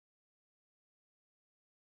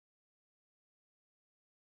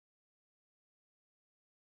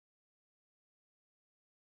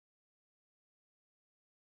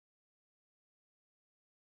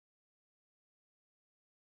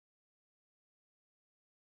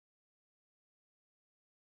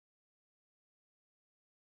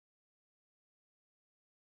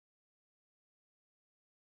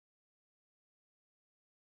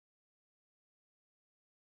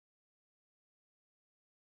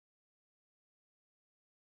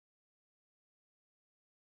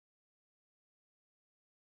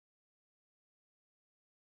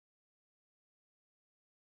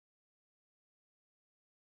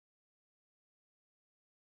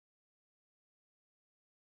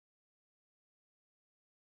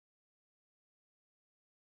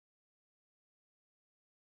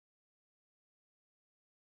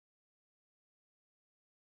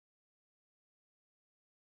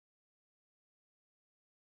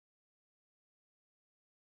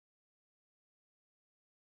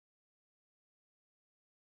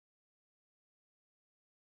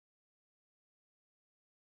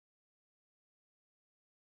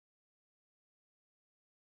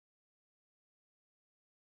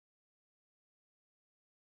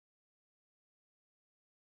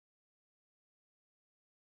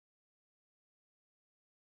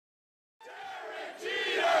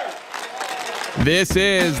This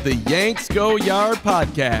is the Yanks Go Yard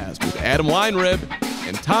podcast with Adam Weinrib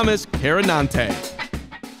and Thomas Carinante.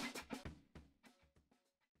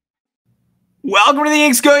 Welcome to the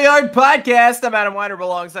Yanks Go Yard podcast. I'm Adam Weinrib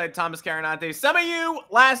alongside Thomas Carinante. Some of you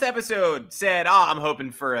last episode said, I'm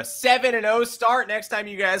hoping for a 7-0 start next time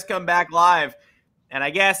you guys come back live. And I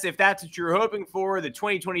guess if that's what you're hoping for, the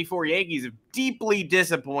 2024 Yankees have deeply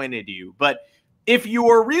disappointed you. But if you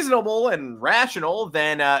were reasonable and rational,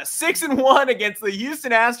 then 6-1 against the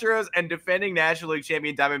Houston Astros and defending National League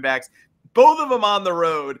champion Diamondbacks, both of them on the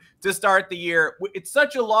road to start the year. It's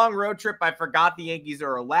such a long road trip, I forgot the Yankees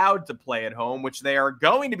are allowed to play at home, which they are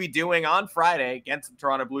going to be doing on Friday against the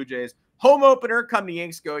Toronto Blue Jays. Home opener, come to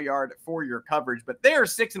Yanks Go Yard for your coverage. But they are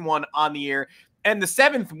 6-1 on the year. And the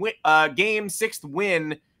sixth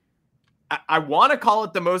win, I want to call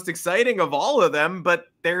it the most exciting of all of them, but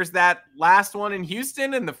there's that last one in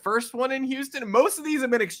Houston and the first one in Houston. Most of these have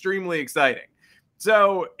been extremely exciting.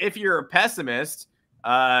 So if you're a pessimist,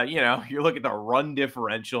 you look at the run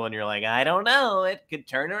differential and you're like, I don't know, it could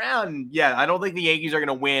turn around. Yeah, I don't think the Yankees are going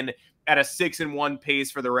to win at a 6-1 pace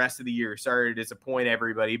for the rest of the year. Sorry to disappoint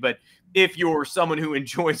everybody, but if you're someone who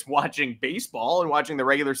enjoys watching baseball and watching the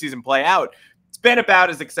regular season play out, it's been about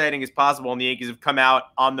as exciting as possible, and the Yankees have come out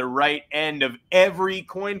on the right end of every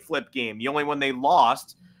coin flip game. The only one they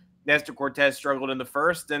lost, Nestor Cortez struggled in the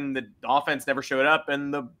first, and the offense never showed up,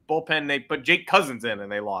 and the bullpen, they put Jake Cousins in, and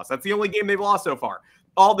they lost. That's the only game they've lost so far.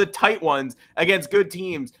 All the tight ones against good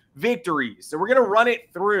teams, victories. So we're going to run it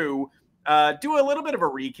through, do a little bit of a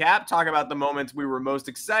recap, talk about the moments we were most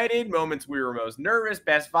excited, moments we were most nervous,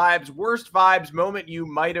 best vibes, worst vibes, moment you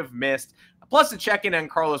might have missed. Plus a check-in on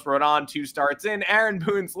Carlos Rodon, 2 starts in, Aaron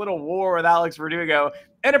Boone's little war with Alex Verdugo,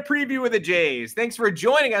 and a preview of the Jays. Thanks for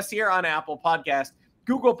joining us here on Apple Podcast,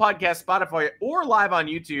 Google Podcast, Spotify, or live on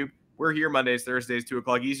YouTube. We're here Mondays, Thursdays, 2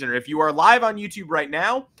 o'clock Eastern. If you are live on YouTube right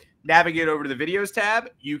now, navigate over to the videos tab.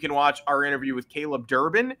 You can watch our interview with Caleb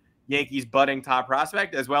Durbin, Yankees budding top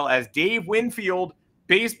prospect, as well as Dave Winfield,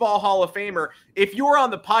 Baseball Hall of Famer. If you're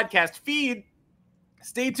on the podcast feed,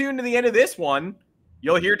 stay tuned to the end of this one.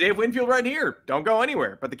 You'll hear Dave Winfield right here. Don't go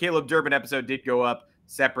anywhere. But the Caleb Durbin episode did go up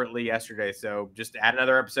separately yesterday, so just add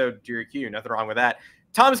another episode to your queue. Nothing wrong with that.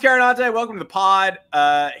 Thomas Carinante, welcome to the pod.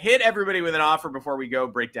 Hit everybody with an offer before we go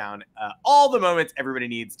break down all the moments everybody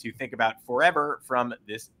needs to think about forever from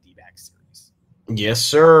this D-backs series. Yes,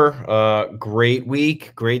 sir. Great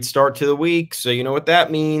week. Great start to the week. So you know what that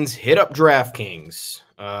means. Hit up DraftKings.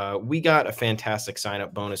 We got a fantastic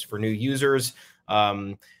sign-up bonus for new users.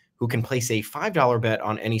 Who can place a $5 bet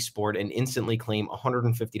on any sport and instantly claim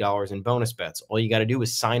 $150 in bonus bets. All you got to do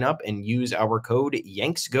is sign up and use our code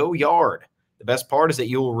YanksGoYard. The best part is that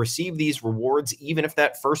you will receive these rewards even if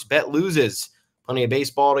that first bet loses. Plenty of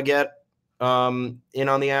baseball to get in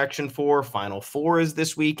on the action for. Final Four is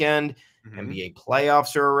this weekend. NBA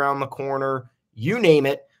playoffs are around the corner. You name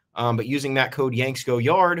it. But using that code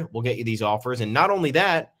YanksGoYard will get you these offers. And not only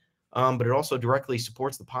that, but it also directly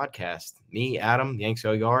supports the podcast. Me, Adam, Yanks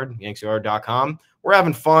Go Yard, yanksgoyard.com. We're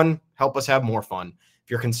having fun. Help us have more fun. If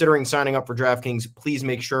you're considering signing up for DraftKings, please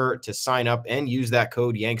make sure to sign up and use that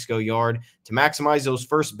code YanksGoYard to maximize those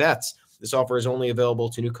first bets. This offer is only available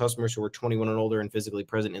to new customers who are 21 and older and physically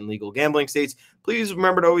present in legal gambling states. Please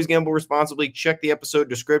remember to always gamble responsibly. Check the episode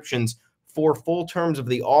descriptions for full terms of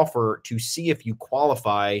the offer to see if you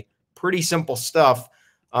qualify. Pretty simple stuff.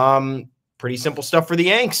 Pretty simple stuff for the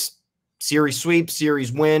Yanks. Series sweep,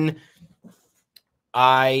 series win.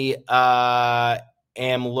 I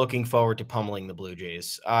am looking forward to pummeling the Blue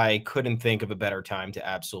Jays. I couldn't think of a better time to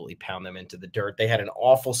absolutely pound them into the dirt. They had an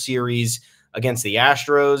awful series against the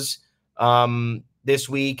Astros this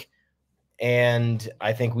week, and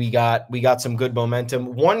I think we got some good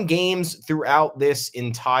momentum. Won games throughout this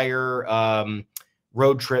entire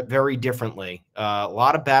road trip very differently. A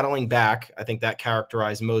lot of battling back. I think that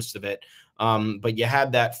characterized most of it. But you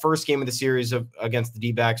had that first game of the series against the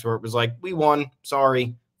D-backs where it was like, we won,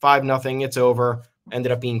 sorry, 5-0, it's over.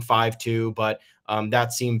 Ended up being 5-2, but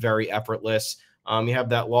that seemed very effortless. You have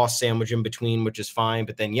that loss sandwich in between, which is fine.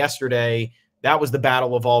 But then yesterday, that was the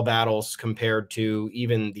battle of all battles compared to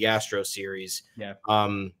even the Astros series. Yeah.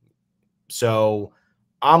 So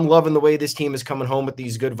I'm loving the way this team is coming home with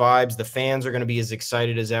these good vibes. The fans are going to be as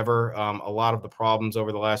excited as ever. A lot of the problems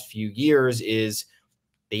over the last few years is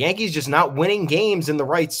the Yankees just not winning games in the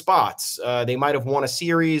right spots. They might have won a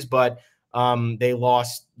series, but they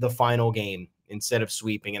lost the final game instead of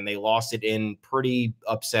sweeping, and they lost it in pretty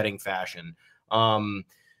upsetting fashion.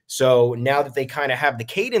 So now that they kind of have the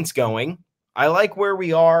cadence going, I like where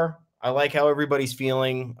we are. I like how everybody's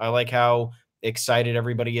feeling. I like how excited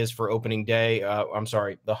everybody is for opening day. I'm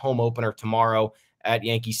sorry, the home opener tomorrow at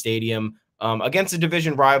Yankee Stadium against a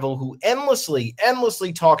division rival who endlessly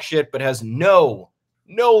talk shit, but has no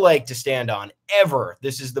leg to stand on ever.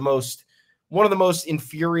 This is one of the most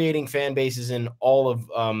infuriating fan bases in all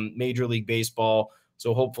of Major League Baseball.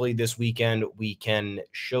 So hopefully this weekend we can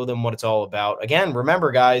show them what it's all about. Again,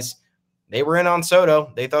 remember, guys, they were in on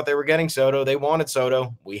Soto. They thought they were getting Soto. They wanted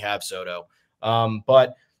Soto. We have Soto.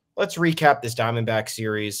 But let's recap this Diamondback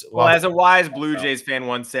series. Well, as a wise Blue Jays fan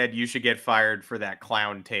once said, you should get fired for that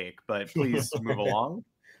clown take, but please move along.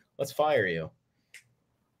 Let's fire you.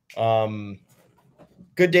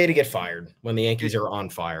 Good day to get fired when the Yankees are on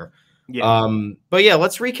fire. Yeah. But yeah,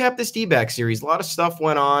 let's recap this D-back series. A lot of stuff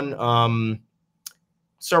went on.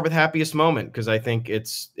 Start with happiest moment, because I think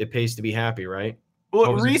it pays to be happy, right?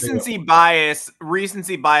 Well, recency bias,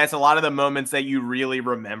 a lot of the moments that you really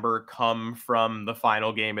remember come from the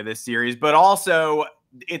final game of this series, but also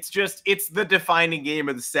it's the defining game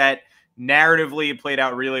of the set. Narratively, it played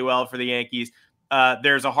out really well for the Yankees.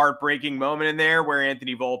 There's a heartbreaking moment in there where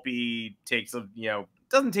Anthony Volpe takes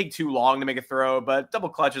doesn't take too long to make a throw, but double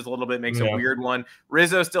clutches a little bit, makes a weird one.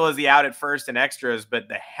 Rizzo still has the out at first in extras, but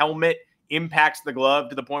the helmet impacts the glove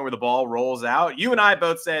to the point where the ball rolls out. You and I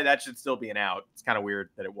both said that should still be an out. It's kind of weird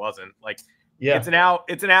that it wasn't. It's an out.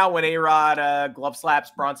 It's an out when A-Rod glove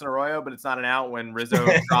slaps Bronson Arroyo, but it's not an out when Rizzo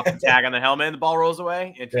drops the tag on the helmet and the ball rolls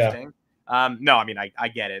away. Interesting. Yeah. No, I mean, I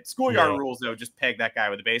get it. Schoolyard rules, though, just peg that guy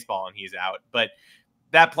with a baseball and he's out. But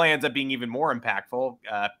that play ends up being even more impactful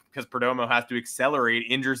because Perdomo has to accelerate,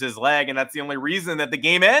 injures his leg, and that's the only reason that the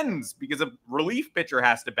game ends, because a relief pitcher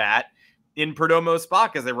has to bat in Perdomo's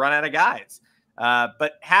spot because they run out of guys.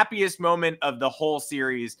 But happiest moment of the whole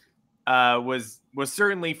series was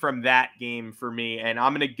certainly from that game for me, and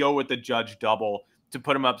I'm going to go with the Judge double to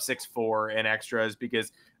put him up 6-4 in extras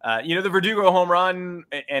because the Verdugo home run,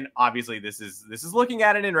 and obviously this is looking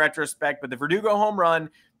at it in retrospect, but the Verdugo home run,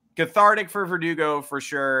 cathartic for Verdugo for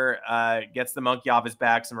sure. Gets the monkey off his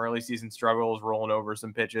back. Some early season struggles, rolling over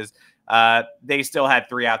some pitches. They still had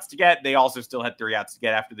 3 outs to get. They also still had 3 outs to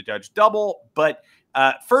get after the Judge double. But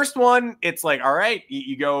first one, it's like, all right,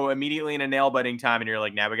 you go immediately in a nail biting time, and you're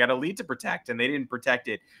like, now we got a lead to protect, and they didn't protect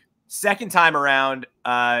it. Second time around,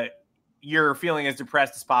 you're feeling as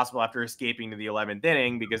depressed as possible after escaping to the 11th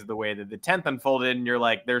inning because of the way that the 10th unfolded, and you're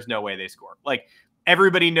like, there's no way they score. Like,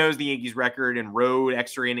 everybody knows the Yankees' record in road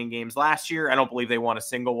extra inning games last year. I don't believe they won a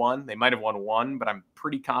single one. They might have won one, but I'm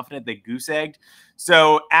pretty confident they goose-egged.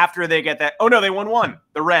 So after they get that – oh, no, they won one,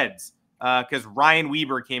 the Reds, because Ryan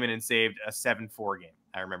Weber came in and saved a 7-4 game.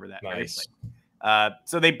 I remember that. Nice.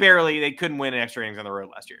 So they couldn't win extra innings on the road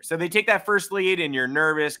last year. So they take that first lead, and you're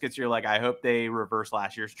nervous because you're like, I hope they reverse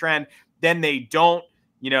last year's trend. Then they don't.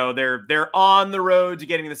 They're on the road to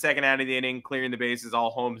getting the second out of the inning, clearing the bases.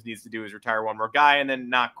 All Holmes needs to do is retire one more guy, and then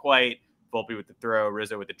not quite. Volpe with the throw,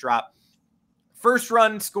 Rizzo with the drop. First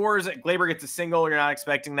run scores. Glaber gets a single. You're not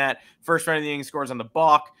expecting that. First run of the inning scores on the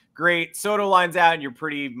balk. Great. Soto lines out, and you're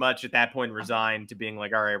pretty much at that point resigned to being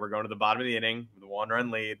like, all right, we're going to the bottom of the inning with a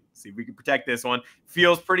 1-run lead. See if we can protect this one.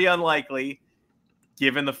 Feels pretty unlikely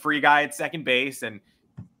given the free guy at second base. And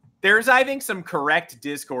there's, I think, some correct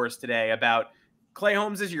discourse today about Clay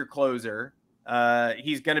Holmes is your closer.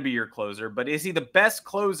 He's going to be your closer, but is he the best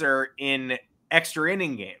closer in extra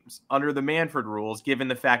inning games under the Manfred rules, given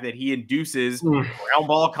the fact that he induces ground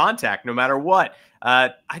ball contact no matter what?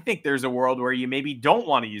 I think there's a world where you maybe don't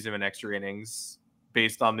want to use him in extra innings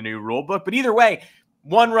based on the new rule book. But either way,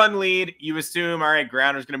 1-run lead, you assume, all right,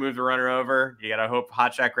 Grounder's going to move the runner over. You got to hope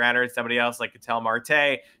hot shot Grounder and somebody else like Ketel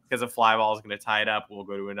Marte, because a fly ball is going to tie it up. We'll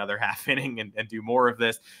go to another half inning and do more of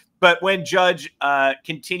this. But when Judge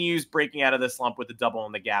continues breaking out of the slump with the double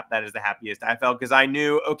in the gap, that is the happiest I felt, because I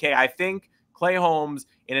knew, okay, I think Clay Holmes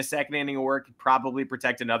in a second inning of work could probably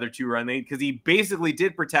protect another 2-run lead, because he basically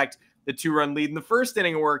did protect the 2-run lead in the first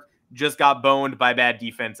inning of work, just got boned by bad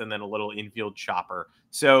defense and then a little infield chopper.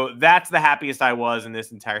 So that's the happiest I was in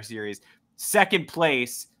this entire series. Second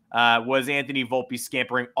place was Anthony Volpe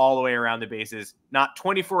scampering all the way around the bases, not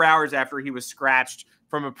 24 hours after he was scratched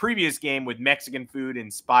from a previous game with Mexican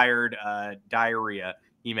food-inspired diarrhea.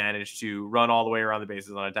 He managed to run all the way around the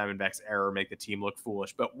bases on a Diamondbacks error, make the team look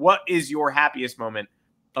foolish. But what is your happiest moment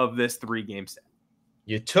of this 3-game set?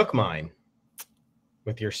 You took mine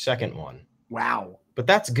with your second one. Wow. But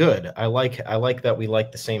that's good. I like that we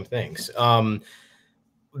like the same things.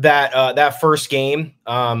 That first game,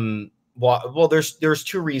 well, there's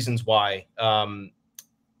 2 reasons why.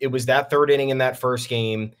 It was that third inning in that first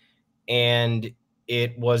game, and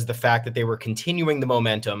it was the fact that they were continuing the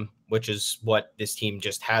momentum, which is what this team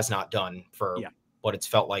just has not done for but it's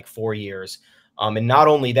felt like 4 years. And not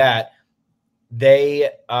only that, they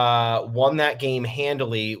won that game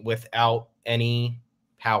handily without any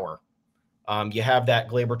power. You have that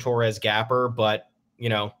Gleyber Torres gapper, but, you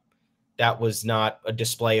know, that was not a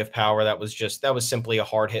display of power. That was simply a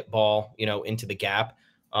hard hit ball, you know, into the gap.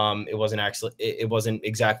 It wasn't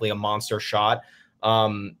exactly a monster shot.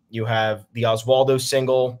 You have the Oswaldo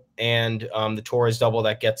single and the Torres double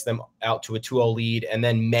that gets them out to a 2-0 lead, and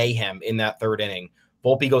then mayhem in that third inning.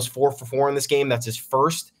 Volpe goes 4 for 4 in this game. That's his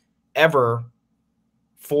first ever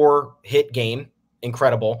 4-hit game.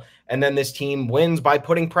 Incredible. And then this team wins by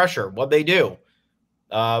putting pressure. What'd they do?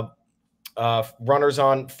 Runners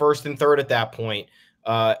on first and third at that point.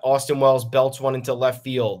 Austin Wells belts one into left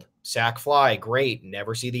field. Sac fly. Great.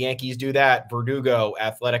 Never see the Yankees do that. Verdugo,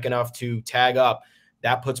 athletic enough to tag up.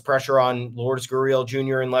 That puts pressure on Lourdes Gurriel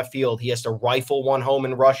Jr. in left field. He has to rifle one home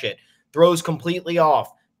and rush it. Throws completely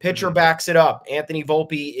off. Pitcher backs it up. Anthony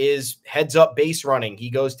Volpe is heads up base running. He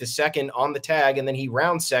goes to second on the tag, and then he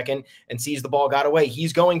rounds second and sees the ball got away.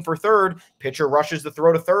 He's going for third. Pitcher rushes the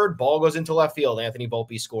throw to third. Ball goes into left field. Anthony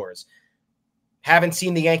Volpe scores. Haven't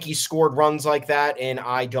seen the Yankees scored runs like that in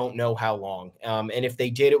I don't know how long. And if they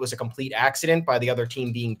did, it was a complete accident by the other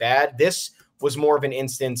team being bad. This was more of an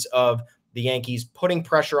instance of the Yankees putting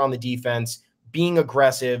pressure on the defense, being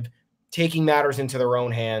aggressive, taking matters into their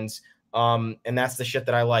own hands. And that's the shit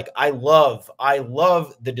that I like. I love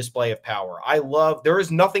the display of power. There is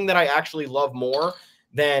nothing that I actually love more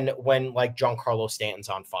than when like Giancarlo Stanton's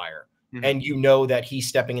on fire and you know that he's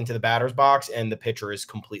stepping into the batter's box and the pitcher is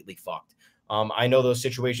completely fucked. I know those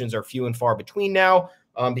situations are few and far between now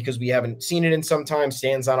because we haven't seen it in some time.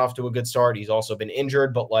 Stanton's not off to a good start. He's also been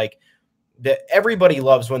injured, but like everybody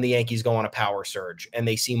loves when the Yankees go on a power surge and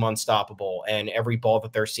they seem unstoppable, and every ball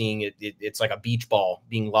that they're seeing, it's like a beach ball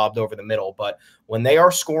being lobbed over the middle. But when they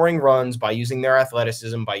are scoring runs by using their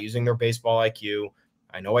athleticism, by using their baseball IQ,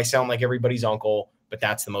 I know I sound like everybody's uncle, but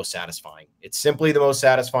that's the most satisfying. It's simply the most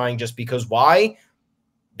satisfying just because why?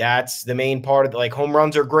 That's the main part of like home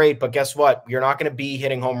runs are great, but guess what? You're not going to be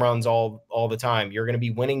hitting home runs all the time. You're going to be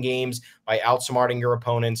winning games by outsmarting your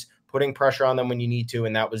opponents, putting pressure on them when you need to.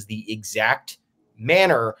 And that was the exact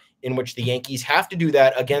manner in which the Yankees have to do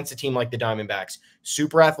that against a team like the Diamondbacks.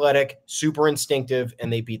 Super athletic, super instinctive,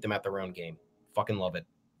 and they beat them at their own game. Fucking love it.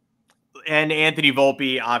 And Anthony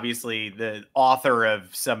Volpe, obviously the author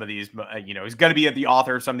of some of these, he's going to be the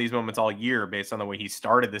author of some of these moments all year based on the way he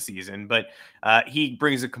started the season. But he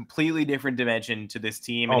brings a completely different dimension to this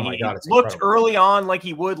team. And he looked incredible early on like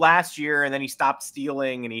he would last year, and then he stopped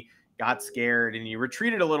stealing and he got scared and he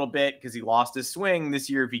retreated a little bit because he lost his swing. This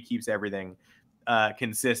year, if he keeps everything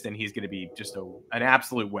consistent, he's going to be just an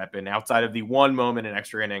absolute weapon outside of the one moment in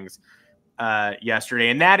extra innings yesterday.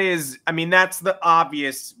 And that's the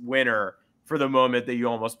obvious winner for the moment that you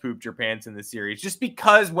almost pooped your pants in the series, just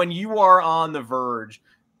because when you are on the verge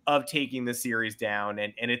of taking the series down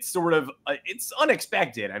and it's sort of it's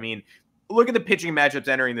unexpected. I mean, look at the pitching matchups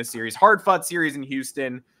entering this series. Hard fought series in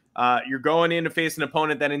Houston. You're going in to face an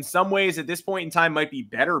opponent that in some ways at this point in time might be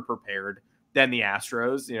better prepared than the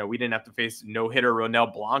Astros. We didn't have to face no-hitter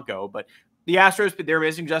Ronel Blanco, but the Astros, they're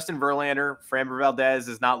missing Justin Verlander. Framber Valdez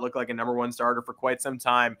does not look like a number one starter for quite some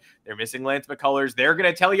time. They're missing Lance McCullers. They're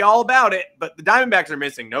going to tell you all about it, but the Diamondbacks are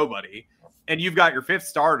missing nobody. And you've got your fifth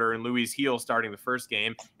starter in Luis Gil starting the first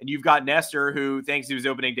game. And you've got Nestor, who, thanks to his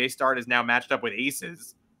opening day start, is now matched up with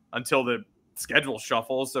aces until the schedule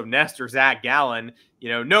shuffles. So Nestor, Zach Gallen,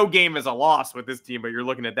 no game is a loss with this team, but you're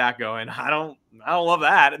looking at that going, I don't love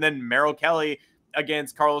that. And then Merrill Kelly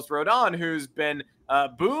against Carlos Rodon, who's been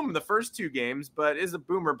boom the first two games, but is a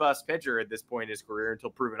boom or bust pitcher at this point in his career until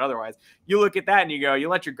proven otherwise. You look at that and you go, you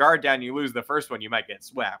let your guard down, you lose the first one, you might get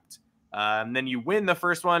swept. And then you win the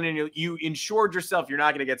first one and you insured yourself you're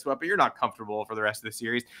not going to get swept, but you're not comfortable for the rest of the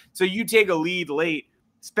series. So you take a lead late,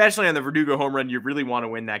 especially on the Verdugo home run. You really want to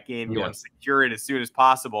win that game. You want to secure it as soon as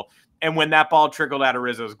possible. And when that ball trickled out of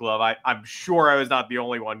Rizzo's glove, I'm sure I was not the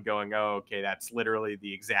only one going, oh, okay, that's literally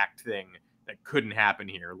the exact thing that couldn't happen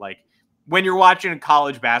here. Like, when you're watching a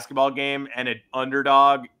college basketball game and an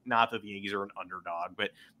underdog, not that the Yankees are an underdog,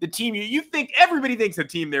 but the team you think everybody thinks the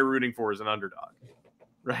team they're rooting for is an underdog,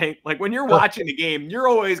 right? Like when you're watching the game, you're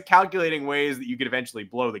always calculating ways that you could eventually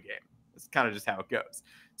blow the game. It's kind of just how it goes.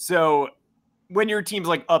 So when your team's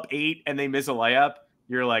like up 8 and they miss a layup,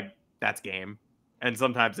 you're like, that's game. And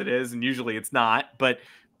sometimes it is, and usually it's not. But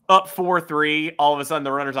up 4-3, all of a sudden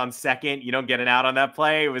the runner's on second. You don't get an out on that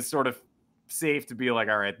play. It was sort of safe to be like,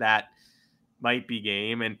 all right, that might be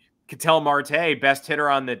game. And Ketel Marte, best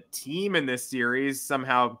hitter on the team in this series,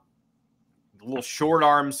 somehow a little short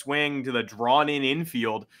arm swing to the drawn in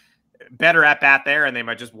infield better at bat there, and they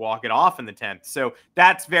might just walk it off in the 10th. So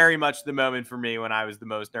that's very much the moment for me when I was the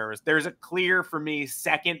most nervous. There's a clear, for me,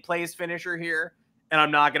 second place finisher here, and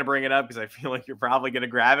I'm not going to bring it up because I feel like you're probably going to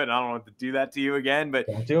grab it, and I don't want to do that to you again. But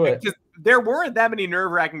don't do it. There weren't that many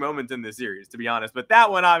nerve-wracking moments in this series, to be honest. But that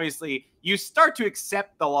one, obviously, you start to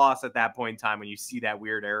accept the loss at that point in time when you see that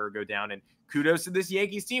weird error go down. And kudos to this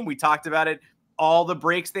Yankees team. We talked about it, all the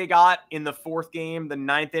breaks they got in the 4th game, the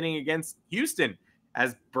 9th inning against Houston,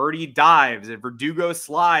 as Birdie dives and Verdugo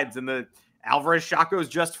slides and the Alvarez shot goes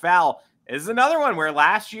just foul. This is another one where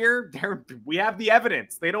last year we have the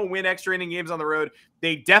evidence. They don't win extra inning games on the road.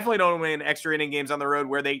 They definitely don't win extra inning games on the road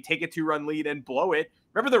where they take a 2-run lead and blow it.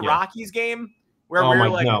 Remember the Rockies game where we were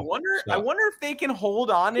like, I wonder if they can hold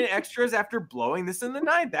on in extras after blowing this in the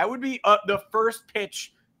 9th. That would be the first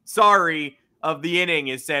pitch. Sorry. Of the inning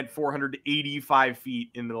is sent 485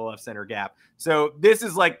 feet into the left center gap. So this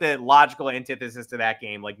is like the logical antithesis to that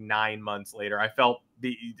game. Like 9 months later, I felt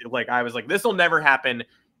I was like, this will never happen.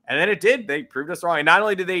 And then it did. They proved us wrong. And not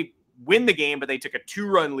only did they win the game, but they took a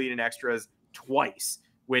 2-run lead in extras twice,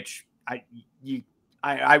 which I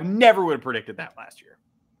never would have predicted that last year.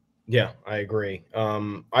 Yeah, I agree.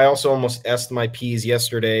 I also almost S'd my P's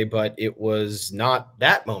yesterday, but it was not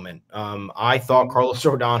that moment. I thought Carlos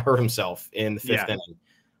Rodon hurt himself in the 5th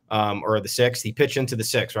inning, or the 6th. He pitched into the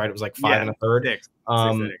 6th, right? It was like 5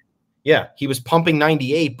 1/3. Yeah, he was pumping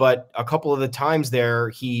 98, but a couple of the times there,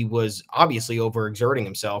 he was obviously overexerting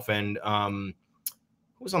himself. And who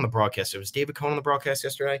was on the broadcast? It was David Cohn on the broadcast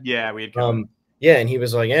yesterday. Yeah, we had Cohn. Yeah, and he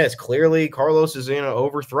was like, "Yeah, it's clearly Carlos is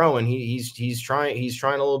overthrowing. He's trying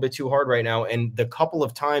a little bit too hard right now." And the couple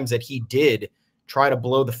of times that he did try to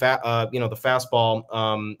blow the fastball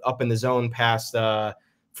up in the zone past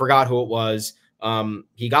forgot who it was.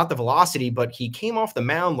 He got the velocity, but he came off the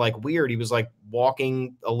mound like weird. He was like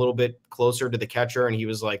walking a little bit closer to the catcher, and he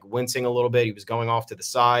was like wincing a little bit. He was going off to the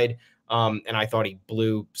side, and I thought he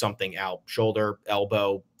blew something out, shoulder,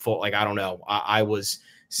 elbow, full. Like I don't know. I was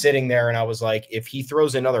sitting there and I was like, if he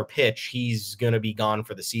throws another pitch, he's going to be gone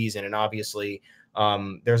for the season. And obviously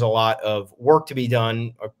there's a lot of work to be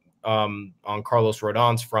done on Carlos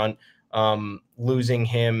Rodon's front. Losing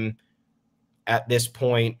him at this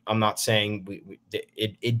point, I'm not saying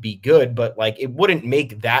it'd be good, but like it wouldn't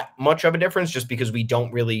make that much of a difference just because we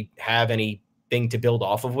don't really have anything to build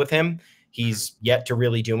off of with him. He's yet to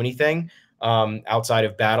really do anything outside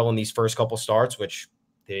of battle in these first couple starts, which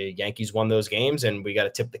the Yankees won those games and we got to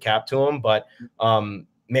tip the cap to him. But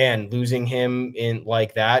man, losing him in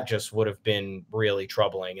like that just would have been really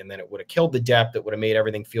troubling. And then it would have killed the depth. It would have made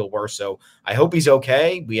everything feel worse. So I hope he's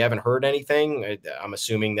okay. We haven't heard anything. I'm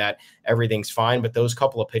assuming that everything's fine. But those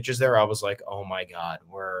couple of pitches there, I was like, oh my God,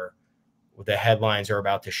 the headlines are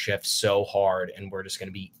about to shift so hard and we're just going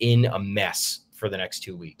to be in a mess for the next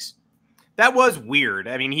 2 weeks. That was weird.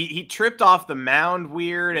 I mean, he tripped off the mound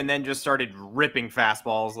weird and then just started ripping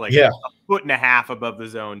fastballs like a 1.5 foot above the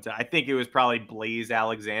zone. I think it was probably Blaze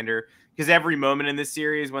Alexander, because every moment in this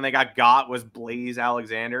series when they got was Blaze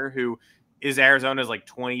Alexander, who is Arizona's like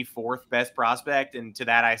 24th best prospect. And to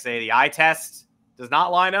that I say the eye test does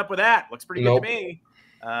not line up with that. Looks pretty good to me.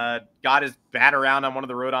 Got his bat around on one of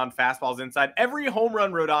the Rodon fastballs inside. Every home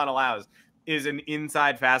run Rodon allows is an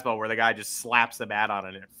inside fastball where the guy just slaps the bat on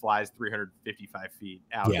it and it flies 355 feet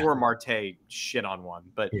out. Or Marte shit on one.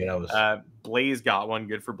 But Blaze got one.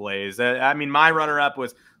 Good for Blaze. I mean, my runner-up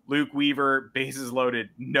was Luke Weaver, bases loaded,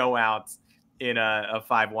 no outs in a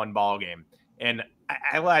 5-1 ball game. And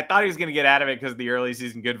I thought he was going to get out of it because of the early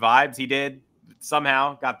season good vibes. He did.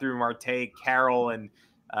 Somehow got through Marte, Carroll, and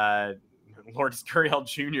Lourdes Gurriel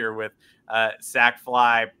Jr. with sack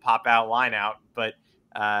fly, pop-out, line-out. But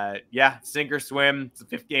sink or swim. It's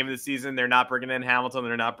the 5th game of the season. They're not bringing in Hamilton.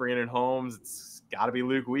 They're not bringing in Holmes. It's got to be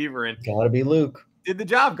Luke Weaver. And got to be Luke. Did the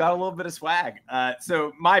job. Got a little bit of swag.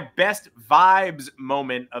 So my best vibes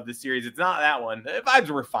moment of the series, it's not that one. The vibes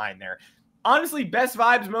were fine there. Honestly, best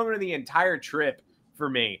vibes moment of the entire trip for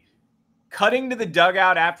me. Cutting to the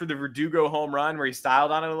dugout after the Verdugo home run where he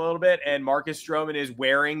styled on it a little bit, and Marcus Stroman is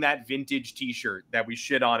wearing that vintage T-shirt that we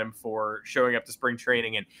shit on him for showing up to spring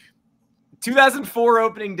training. And 2004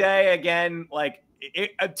 opening day, again,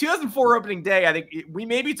 2004 opening day, I think we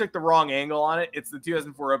maybe took the wrong angle on it. It's the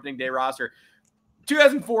 2004 opening day roster.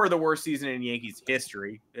 2004, the worst season in Yankees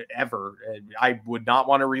history ever. I would not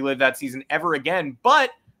want to relive that season ever again.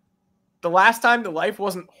 But the last time the life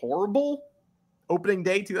wasn't horrible, opening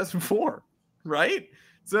day 2004, right?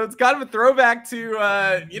 So it's kind of a throwback to,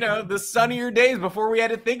 the sunnier days before we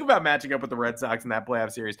had to think about matching up with the Red Sox in that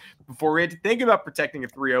playoff series, before we had to think about protecting a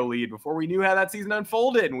 3-0 lead, before we knew how that season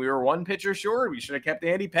unfolded and we were one pitcher short. We should have kept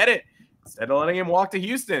Andy Pettitte. instead of letting him walk to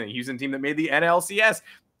Houston, a Houston team that made the NLCS.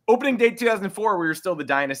 Opening day 2004, we were still the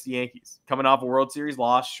Dynasty Yankees. Coming off a World Series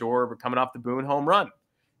loss, sure, but coming off the Boone home run.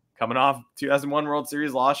 Coming off 2001 World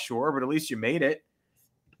Series loss, sure, but at least you made it.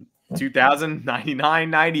 2000, 99,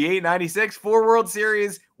 98, 96, 4 World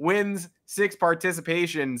Series wins, 6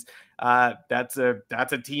 participations. That's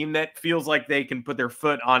a team that feels like they can put their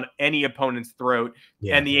foot on any opponent's throat,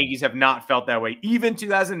 and the Yankees have not felt that way. Even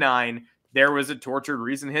 2009, there was a tortured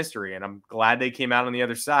recent history, and I'm glad they came out on the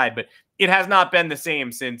other side, but it has not been the same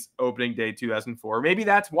since opening day 2004. Maybe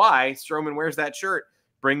that's why Stroman wears that shirt.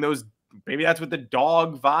 Maybe that's what the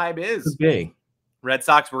dog vibe is. Okay. Red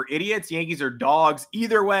Sox were idiots. Yankees are dogs.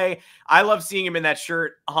 Either way, I love seeing him in that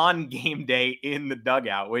shirt on game day in the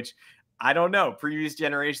dugout, which I don't know. Previous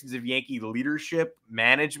generations of Yankee leadership,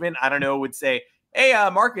 management, I don't know, would say, hey,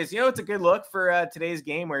 Marcus, it's a good look for today's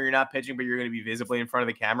game where you're not pitching, but you're going to be visibly in front of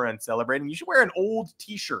the camera and celebrating. You should wear an old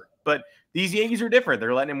T-shirt. But these Yankees are different.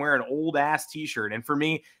 They're letting him wear an old-ass T-shirt. And for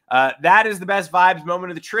me, that is the best vibes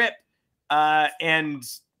moment of the trip. And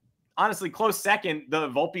honestly, close second, the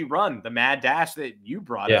Volpe run, the mad dash that you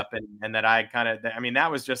brought up and that I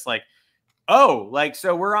that was just like,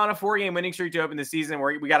 so we're on a 4-game winning streak to open the season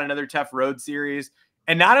where we got another tough road series.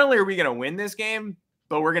 And not only are we going to win this game,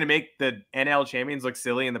 but we're going to make the NL champions look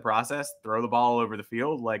silly in the process, throw the ball all over the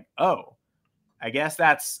field. Like, I guess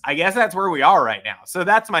that's where we are right now. So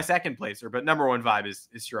that's my second placer, but number one vibe is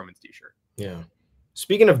Stroman's T-shirt. Yeah.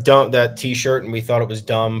 Speaking of that T-shirt, and we thought it was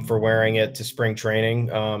dumb for wearing it to spring training.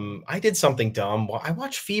 I did something dumb. I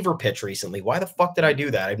watched Fever Pitch recently. Why the fuck did I do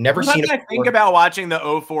that? I've never seen it. I think about watching the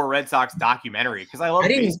 2004 Red Sox documentary because I love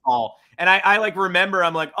baseball. And I like remember,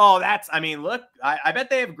 I'm like, look, I bet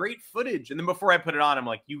they have great footage. And then before I put it on, I'm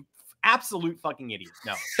like, you absolute fucking idiot.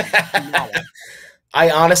 No. I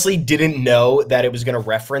honestly didn't know that it was going to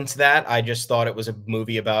reference that. I just thought it was a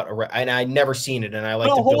movie about and I'd never seen it. And I like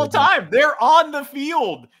the whole time they're on the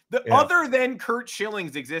field. Other than Curt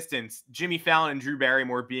Schilling's existence, Jimmy Fallon and Drew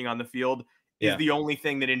Barrymore being on the field is the only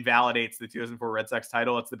thing that invalidates the 2004 Red Sox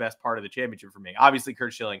title. It's the best part of the championship for me. Obviously,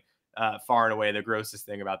 Curt Schilling, far and away the grossest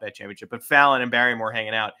thing about that championship. But Fallon and Barrymore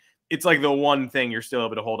hanging out, it's like the one thing you're still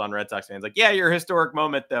able to hold on Red Sox fans. Like, your historic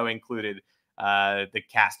moment, though, included the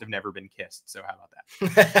cast have never been kissed. So how about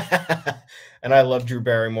that? And I love Drew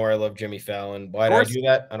Barrymore. I love Jimmy Fallon. Why did I do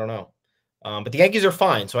that? I don't know. But the Yankees are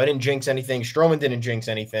fine. So I didn't jinx anything. Stroman didn't jinx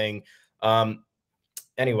anything.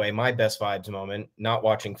 Anyway, my best vibes moment, not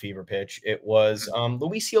watching Fever Pitch. It was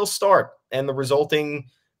Luis Gil's start and the resulting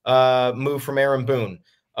move from Aaron Boone.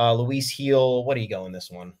 Luis Gil, what do you go in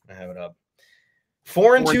this one? I have it up.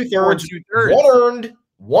 4 2/3, 1 earned,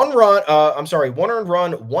 1 run. 1 earned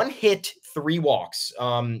run, 1 hit, 3 walks.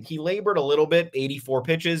 He labored a little bit, 84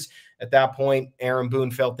 pitches. At that point, Aaron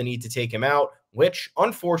Boone felt the need to take him out, which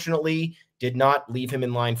unfortunately did not leave him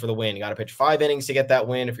in line for the win. You got to pitch 5 innings to get that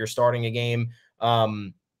win if you're starting a game.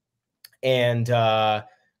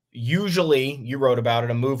 Usually, you wrote about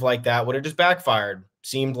it, a move like that would have just backfired.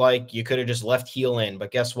 Seemed like you could have just left Gil in,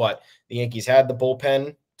 but guess what? The Yankees had the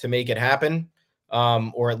bullpen to make it happen.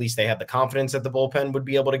 Or at least they had the confidence that the bullpen would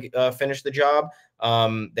be able to finish the job.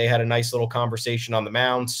 They had a nice little conversation on the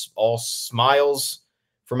mounds, all smiles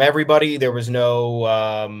from everybody. There was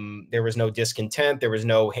no discontent. There was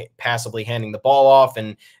no passively handing the ball off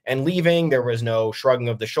and leaving. There was no shrugging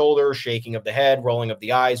of the shoulders, shaking of the head, rolling of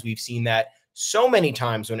the eyes. We've seen that so many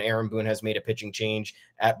times when Aaron Boone has made a pitching change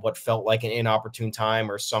at what felt like an inopportune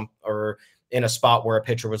time or in a spot where a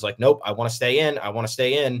pitcher was like, nope, I want to stay in. I want to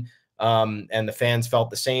stay in. And the fans felt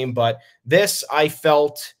the same. But this, I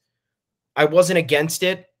felt I wasn't against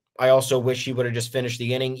it. I also wish he would have just finished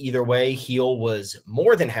the inning. Either way, Gil was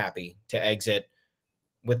more than happy to exit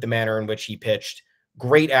with the manner in which he pitched.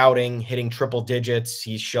 Great outing, hitting triple digits.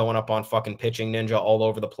 He's showing up on fucking Pitching Ninja all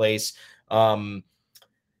over the place.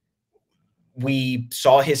 We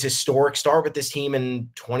saw his historic start with this team in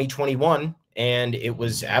 2021, and it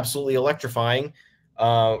was absolutely electrifying.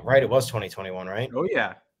 Right? It was 2021, right? Oh,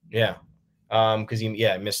 yeah. Yeah. Because he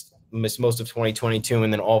missed most of 2022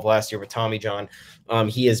 and then all of last year with Tommy John.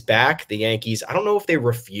 He is back. The Yankees, I don't know if they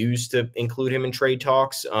refused to include him in trade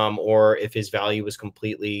talks or if his value was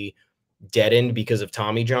completely deadened because of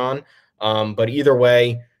Tommy John. But either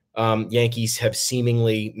way, Yankees have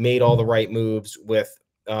seemingly made all the right moves with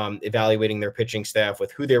evaluating their pitching staff,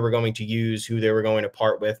 with who they were going to use, who they were going to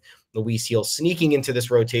part with. Luis Gil sneaking into this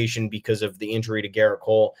rotation because of the injury to Garrett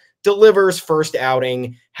Cole, delivers first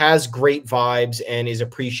outing, has great vibes, and is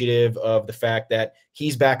appreciative of the fact that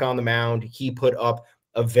he's back on the mound. He put up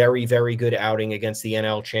a very, very good outing against the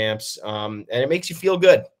NL champs, and it makes you feel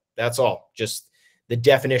good. That's all. Just the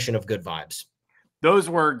definition of good vibes. Those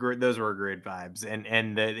were great vibes, and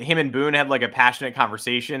him and Boone had like a passionate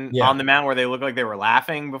conversation on the mound where they looked like they were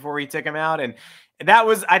laughing before he took him out, and that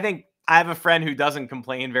was, I think, I have a friend who doesn't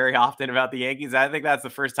complain very often about the Yankees. I think that's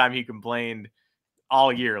the first time he complained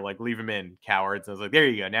all year, like, leave him in, cowards. I was like, there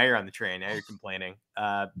you go, now you're on the train, now you're complaining.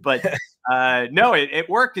 But no, it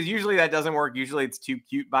worked, because usually that doesn't work. Usually it's too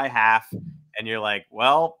cute by half. And you're like,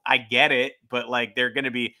 well, I get it, but like they're going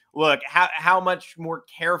to be, look, how much more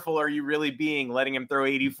careful are you really being, letting him throw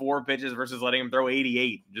 84 pitches versus letting him throw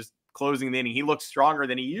 88, just closing the inning? He looks stronger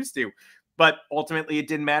than he used to, but ultimately it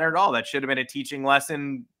didn't matter at all. That should have been a teaching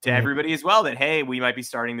lesson to everybody as well, that, hey, we might be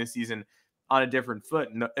starting this season on a different foot.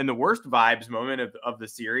 And the worst vibes moment of the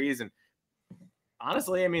series, and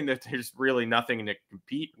honestly, I mean, there's really nothing to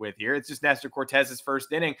compete with here. It's just Nestor Cortez's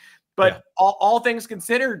first inning. But all things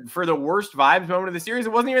considered, for the worst vibes moment of the series,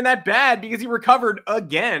 it wasn't even that bad, because he recovered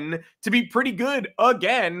again to be pretty good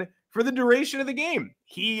again for the duration of the game.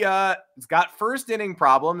 He's got first inning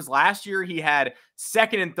problems. Last year, he had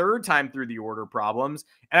second and third time through the order problems.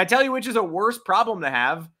 And I tell you which is a worse problem to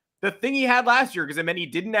have, the thing he had last year, because it meant he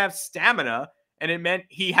didn't have stamina, and it meant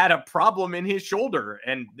he had a problem in his shoulder,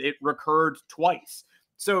 and it recurred twice.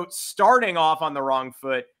 So starting off on the wrong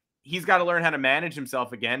foot, he's got to learn how to manage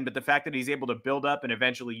himself again. But the fact that he's able to build up and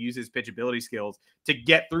eventually use his pitchability skills to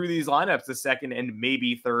get through these lineups the second and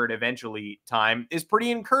maybe third eventually time is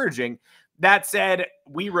pretty encouraging. That said,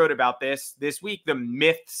 we wrote about this week, the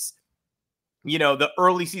myths, the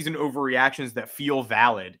early season overreactions that feel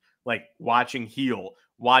valid, like watching Gil,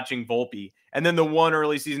 watching Volpe, and then the one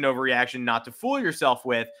early season overreaction not to fool yourself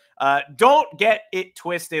with. Don't get it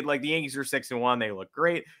twisted. Like, the Yankees are 6-1. They look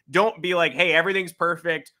great. Don't be like, hey, everything's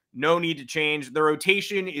perfect, no need to change. The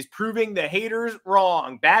rotation is proving the haters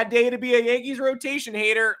wrong. Bad day to be a Yankees rotation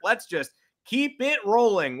hater. Let's just keep it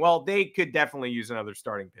rolling. Well, they could definitely use another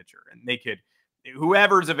starting pitcher, and they could,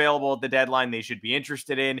 whoever's available at the deadline, they should be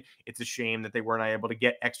interested in. It's a shame that they weren't able to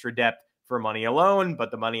get extra depth for money alone,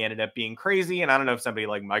 but the money ended up being crazy. And I don't know if somebody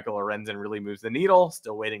like Michael Lorenzen really moves the needle.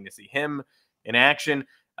 Still waiting to see him in action.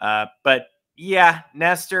 But yeah,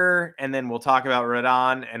 Nestor, and then we'll talk about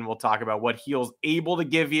Rodon, and we'll talk about what Gil's able to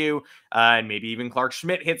give you. And maybe even Clark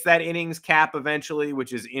Schmidt hits that innings cap eventually,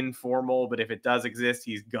 which is informal, but if it does exist,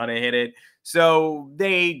 he's gonna hit it. So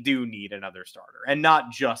they do need another starter, and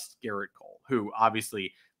not just Garrett Cole, who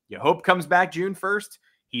obviously you hope comes back June 1st.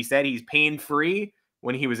 He said he's pain-free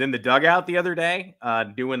when he was in the dugout the other day,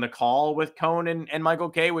 doing the call with Cone and Michael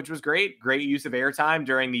Kay, which was great. Great use of airtime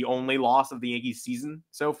during the only loss of the Yankees season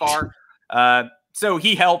so far. So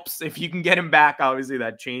he helps. If you can get him back, obviously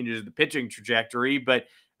that changes the pitching trajectory. But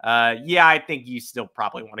yeah, I think you still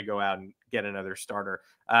probably want to go out and get another starter.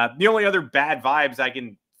 The only other bad vibes I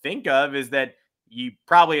can think of is that you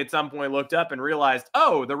probably at some point looked up and realized,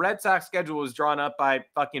 oh, the Red Sox schedule was drawn up by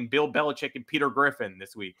fucking Bill Belichick and Peter Griffin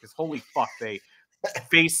this week. Because holy fuck, they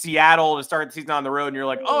face Seattle to start the season on the road, and you're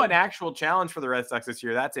like, oh, an actual challenge for the Red Sox this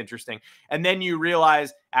year. That's interesting. And then you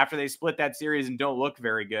realize after they split that series and don't look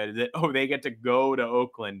very good that, oh, they get to go to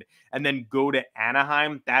Oakland and then go to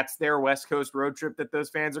Anaheim. That's their West Coast road trip that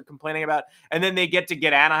those fans are complaining about. And then they get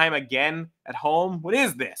Anaheim again at home. What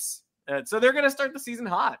is this? So they're going to start the season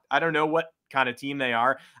hot. I don't know what kind of team they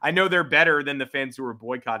are. I know they're better than the fans who were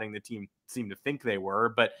boycotting the team seem to think they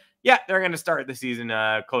were, but yeah, they're going to start the season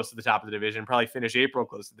close to the top of the division, probably finish April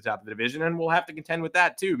close to the top of the division, and we'll have to contend with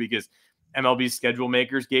that too, because MLB's schedule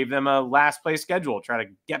makers gave them a last place schedule, try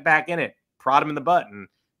to get back in it, prod them in the butt, and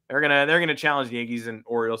they're gonna challenge the Yankees and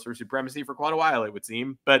Orioles for supremacy for quite a while, it would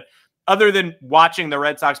seem. But other than watching the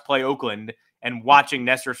Red Sox play Oakland and watching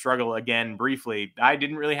Nestor struggle again briefly, I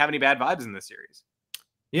didn't really have any bad vibes in this series.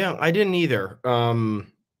 Yeah, I didn't either.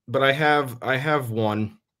 But I have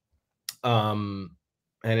one.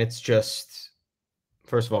 And it's just,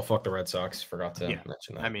 first of all, fuck the Red Sox. Forgot to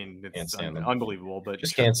mention that. I mean, it's unbelievable, but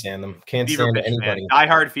just can't stand them. Can't stand anybody.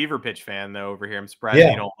 Diehard Fever Pitch fan though over here. I'm surprised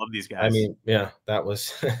you don't love these guys. I mean, yeah, that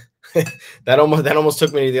was that almost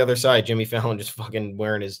took me to the other side. Jimmy Fallon just fucking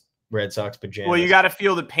wearing his Red Sox pajamas. Well, you got to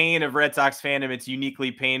feel the pain of Red Sox fandom. It's uniquely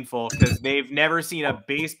painful because they've never seen a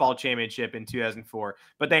baseball championship in 2004,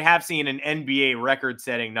 but they have seen an NBA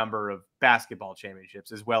record-setting number of basketball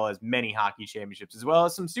championships, as well as many hockey championships, as well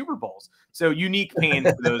as some Super Bowls. So unique pain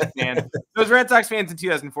for those fans. Those Red Sox fans in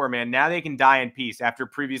 2004, man, now they can die in peace after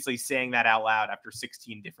previously saying that out loud after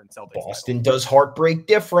 16 different Celtics. Boston does heartbreak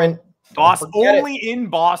different. Boston, only in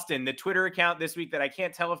Boston. The Twitter account this week that I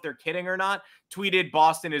can't tell if they're kidding or not tweeted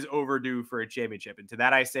Boston is overdue for a championship. And to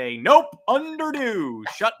that I say, nope, underdue.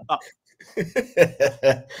 Shut up.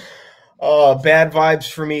 Bad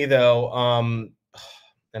vibes for me though.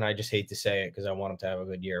 and I just hate to say it because I want him to have a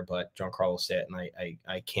good year, but Giancarlo Stanton,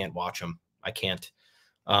 I can't watch him. I can't.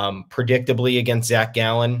 Predictably against Zach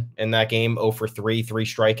Gallen in that game, 0 for 3, 3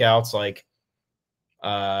 strikeouts. Like,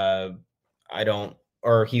 I don't,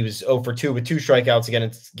 or he was 0 for 2 with 2 strikeouts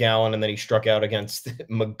against Gallen, and then he struck out against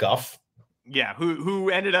McGuff. Yeah, who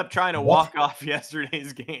ended up trying to What? walk off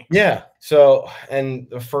yesterday's game. Yeah. So, and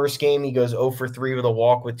the first game he goes 0 for 3 with a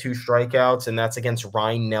walk with 2 strikeouts, and that's against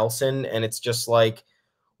Ryan Nelson. And it's just like,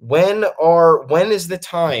 when is the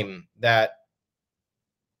time that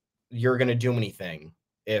you're going to do anything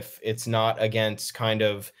if it's not against kind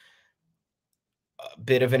of a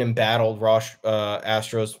bit of an embattled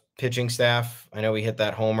Astros pitching staff? I know he hit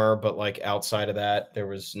that homer, but like outside of that, there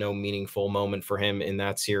was no meaningful moment for him in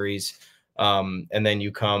that series. And then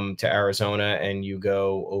you come to Arizona and you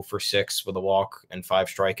go 0 for 6 with a walk and 5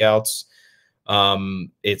 strikeouts.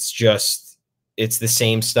 It's the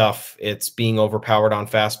same stuff. It's being overpowered on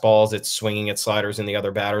fastballs. It's swinging at sliders in the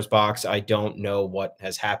other batter's box. I don't know what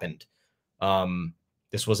has happened.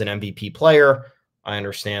 This was an MVP player. I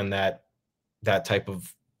understand that that type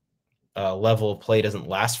of level of play doesn't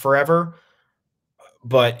last forever,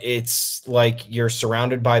 but it's like you're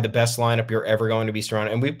surrounded by the best lineup you're ever going to be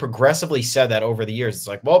surrounded. And we've progressively said that over the years. It's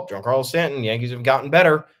like, well, Giancarlo Stanton, Yankees have gotten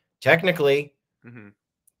better. Technically,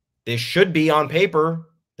 this should be on paper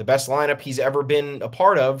the best lineup he's ever been a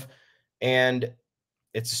part of. And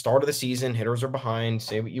it's the start of the season. Hitters are behind.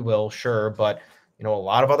 Say what you will, sure. But, you know, a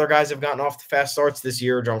lot of other guys have gotten off the fast starts this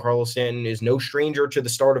year. Giancarlo Stanton is no stranger to the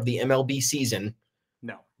start of the MLB season.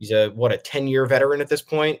 No. He's a 10-year veteran at this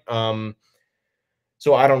point.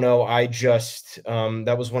 So I don't know. I just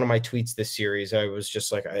that was one of my tweets this series. I was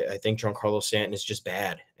just like, I think Giancarlo Stanton is just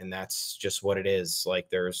bad, and that's just what it is. Like,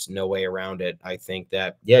 there's no way around it. I think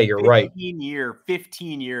that, yeah, you're right. 15-year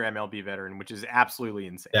MLB veteran, which is absolutely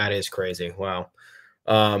insane. That is crazy. Wow.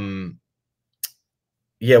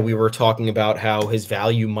 Yeah, we were talking about how his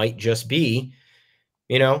value might just be,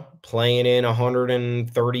 you know, playing in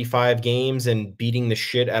 135 games and beating the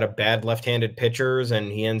shit out of bad left-handed pitchers,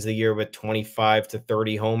 and he ends the year with 25 to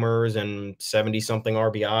 30 homers and 70-something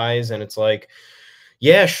RBIs, and it's like,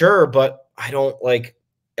 yeah, sure, but I don't like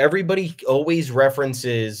 – everybody always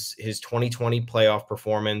references his 2020 playoff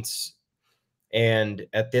performance, and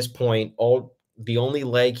at this point, the only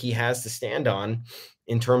leg he has to stand on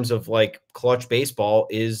in terms of, like, clutch baseball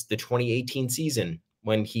is the 2018 season,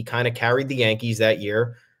 when he kind of carried the Yankees that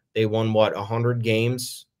year. They won, 100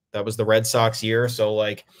 games? That was the Red Sox year. So,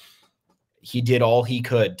 like, he did all he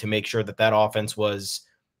could to make sure that that offense was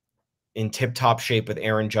in tip-top shape with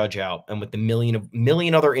Aaron Judge out and with the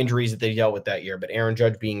million other injuries that they dealt with that year. But Aaron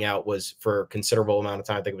Judge being out was for a considerable amount of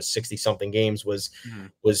time. I think it was 60-something games was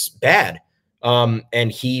bad.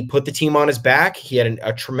 And he put the team on his back. He had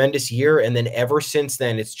a tremendous year. And then ever since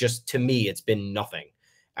then, it's just, to me, it's been nothing.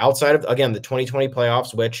 Outside of, again, the 2020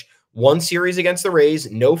 playoffs, which one series against the Rays,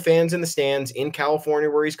 no fans in the stands in California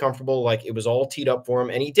where he's comfortable. Like, it was all teed up for him,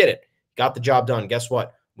 and he did it. Got the job done. Guess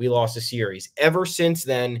what? We lost a series. Ever since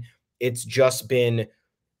then, it's just been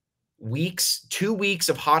 2 weeks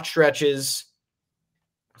of hot stretches,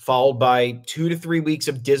 followed by 2 to 3 weeks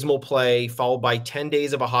of dismal play, followed by 10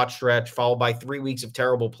 days of a hot stretch, followed by 3 weeks of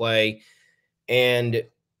terrible play. And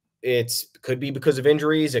could be because of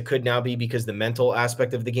injuries. It could now be because the mental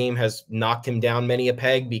aspect of the game has knocked him down many a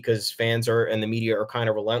peg, because fans and the media are kind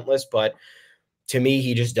of relentless. But to me,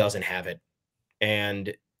 he just doesn't have it.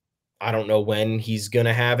 And I don't know when he's going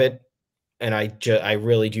to have it. And I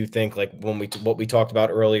really do think, like, what we talked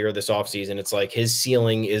about earlier this offseason, it's like his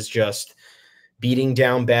ceiling is just beating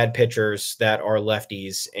down bad pitchers that are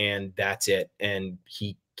lefties, and that's it. And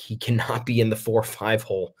he cannot be in the 4-5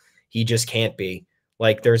 hole. He just can't be.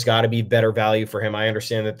 Like, there's got to be better value for him. I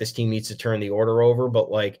understand that this team needs to turn the order over, but,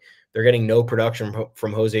 like, they're getting no production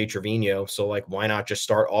from Jose Trevino. So, like, why not just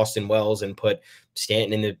start Austin Wells and put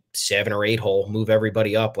Stanton in the 7 or 8 hole, move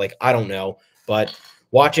everybody up? Like, I don't know. But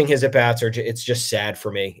watching his at-bats, it's just sad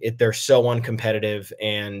for me. They're so uncompetitive,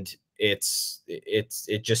 and it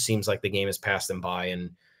just seems like the game has passed them by. And,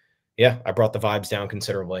 yeah, I brought the vibes down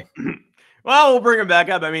considerably. Well, we'll bring him back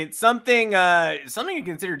up. I mean, something to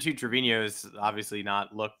consider too. Trevino's obviously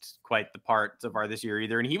not looked quite the part so far this year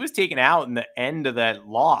either, and he was taken out in the end of that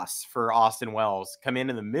loss for Austin Wells. Come in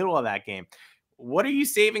the middle of that game. What are you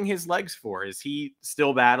saving his legs for? Is he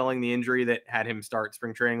still battling the injury that had him start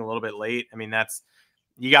spring training a little bit late? I mean,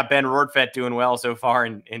 you got Ben Rortvedt doing well so far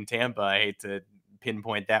in Tampa. I hate to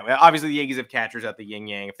pinpoint that. Obviously, the Yankees have catchers at the yin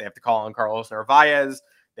yang. If they have to call on Carlos Narvaez,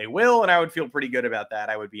 they will, and I would feel pretty good about that.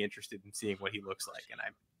 I would be interested in seeing what he looks like, and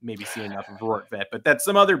maybe see enough of Rourke Vet. But that's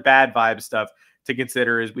some other bad vibe stuff to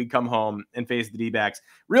consider as we come home and face the D-backs.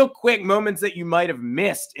 Real quick, moments that you might have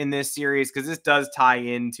missed in this series, because this does tie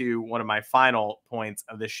into one of my final points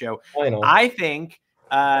of this show. I think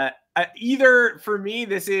either for me,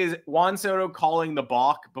 this is Juan Soto calling the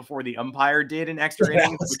balk before the umpire did in extra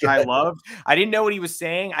innings, which I loved. I didn't know what he was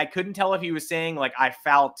saying. I couldn't tell if he was saying like, I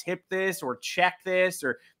foul tip this or check this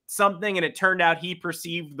or something, and it turned out he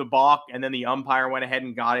perceived the balk and then the umpire went ahead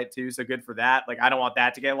and got it too, so good for that. Like, I don't want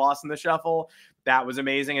that to get lost in the shuffle. That was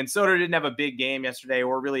amazing. And Soto didn't have a big game yesterday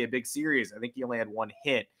or really a big series. I think he only had one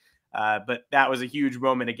hit, but that was a huge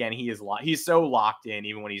moment. Again, he's so locked in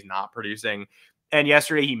even when he's not producing. And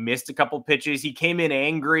yesterday he missed a couple pitches. He came in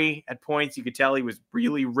angry at points. You could tell he was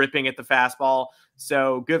really ripping at the fastball.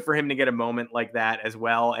 So good for him to get a moment like that as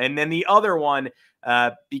well. And then the other one,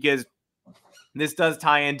 because this does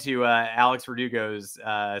tie into Alex Verdugo's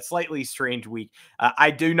slightly strange week.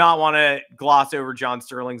 I do not want to gloss over John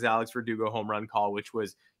Sterling's Alex Verdugo home run call, which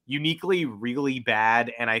was uniquely really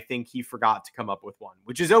bad. And I think he forgot to come up with one,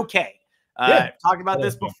 which is okay. Talked about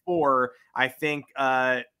this before. I think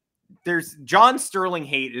there's John Sterling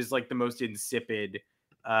hate is like the most insipid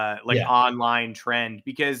online trend,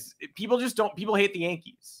 because people hate the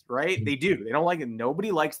Yankees, right? They do. They don't like it.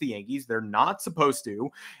 Nobody likes the Yankees. They're not supposed to.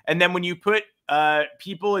 And then when you put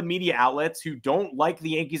people in media outlets who don't like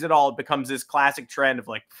the Yankees at all, it becomes this classic trend of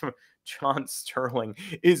like, John Sterling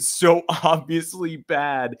is so obviously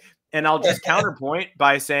bad. And I'll just counterpoint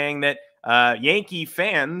by saying that Yankee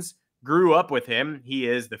fans grew up with him. He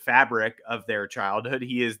is the fabric of their childhood.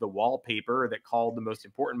 He is the wallpaper that called the most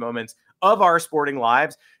important moments of our sporting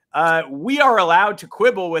lives. We are allowed to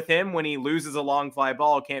quibble with him when he loses a long fly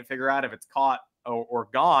ball, can't figure out if it's caught or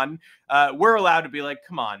gone. We're allowed to be like,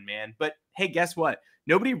 come on, man. But hey, guess what?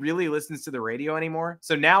 Nobody really listens to the radio anymore.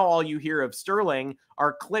 So now all you hear of Sterling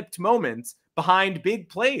are clipped moments behind big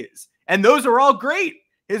plays. And those are all great.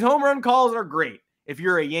 His home run calls are great if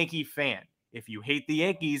you're a Yankee fan. If you hate the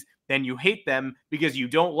Yankees, then you hate them because you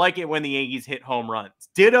don't like it when the Yankees hit home runs.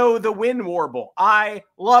 Ditto the win warble. I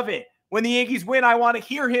love it. When the Yankees win, I want to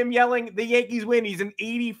hear him yelling, the Yankees win. He's an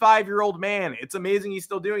 85-year-old man. It's amazing he's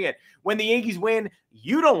still doing it. When the Yankees win,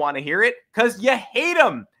 you don't want to hear it because you hate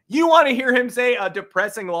him. You want to hear him say a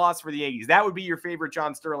depressing loss for the Yankees. That would be your favorite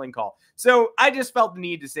John Sterling call. So I just felt the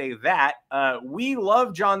need to say that. We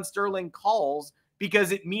love John Sterling calls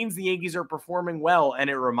because it means the Yankees are performing well, and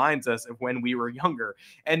it reminds us of when we were younger.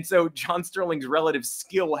 And so John Sterling's relative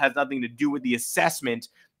skill has nothing to do with the assessment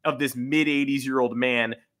of this mid-80s-year-old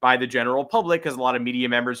man by the general public, because a lot of media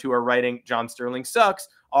members who are writing John Sterling sucks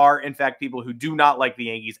are, in fact, people who do not like the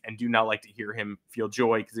Yankees and do not like to hear him feel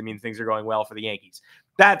joy because it means things are going well for the Yankees.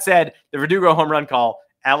 That said, the Verdugo home run call,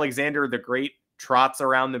 Alexander the Great trots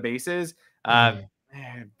around the bases. There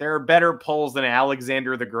are better pulls than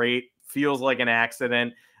Alexander the Great. Feels like an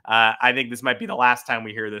accident. I think this might be the last time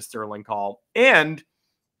we hear this Sterling call. And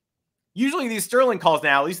usually these Sterling calls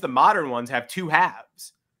now, at least the modern ones, have two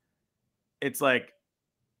halves. It's like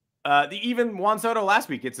even Juan Soto last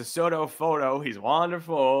week. It's a Soto photo. He's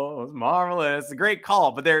wonderful. It's marvelous. It's a great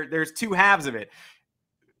call, but there's two halves of it.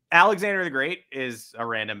 Alexander the Great is a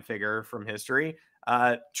random figure from history.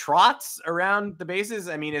 Trots around the bases.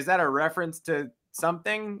 I mean, is that a reference to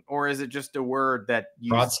something, or is it just a word that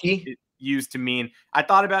used to mean? I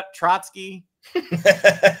thought about Trotsky.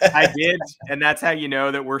 I did, and that's how you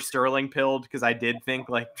know that we're Sterling pilled, because I did think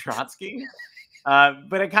like Trotsky.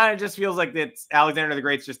 But it kind of just feels like it's Alexander the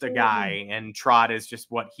Great's just a guy, and Trot is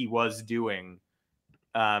just what he was doing.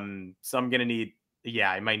 So I'm gonna need,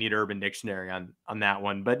 I might need Urban Dictionary on that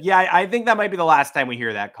one. But yeah, I think that might be the last time we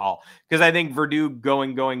hear that call, because I think Verdugo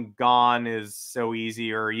going, gone is so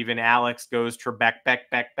easy, or even Alex goes Trebek,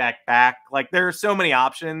 back. Like, there are so many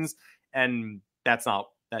options, and that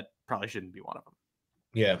probably shouldn't be one of them.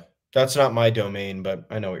 Yeah, that's not my domain, but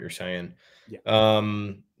I know what you're saying. Yeah.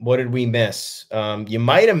 What did we miss? You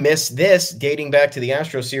might have missed this dating back to the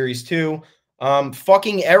Astros series too.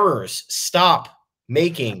 Fucking errors. Stop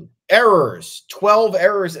making errors. 12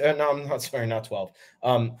 errors. No, I'm not sorry, not 12.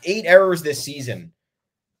 8 errors this season.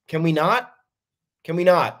 Can we not?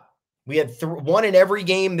 We had one in every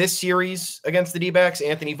game this series against the D-backs.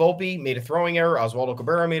 Anthony Volpe made a throwing error. Oswaldo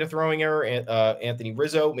Cabrera made a throwing error. Anthony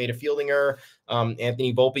Rizzo made a fielding error.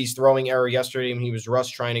 Anthony Volpe's throwing error yesterday when he was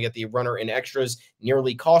rushed trying to get the runner in extras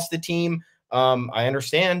nearly cost the team. I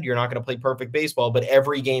understand you're not going to play perfect baseball, but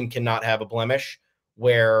every game cannot have a blemish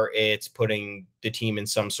where it's putting the team in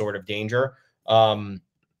some sort of danger. I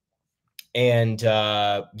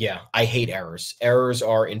hate errors. Errors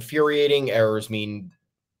are infuriating. Errors mean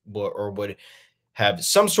would have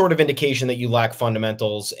some sort of indication that you lack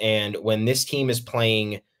fundamentals. And when this team is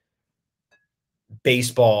playing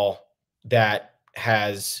baseball that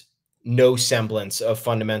has no semblance of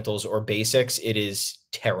fundamentals or basics, it is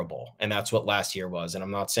terrible. And that's what last year was. And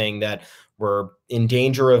I'm not saying that we're in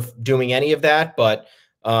danger of doing any of that, but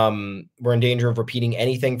we're in danger of repeating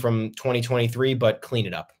anything from 2023, but clean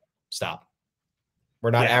it up. Stop.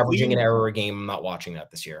 We're not averaging an error a game. I'm not watching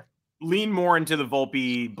that this year. Lean more into the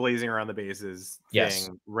Volpe blazing around the bases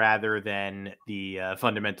thing rather than the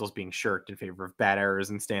fundamentals being shirked in favor of bad errors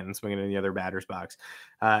and Stanton swinging in the other batter's box.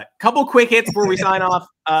 Couple quick hits before we sign off.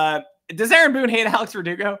 Does Aaron Boone hate Alex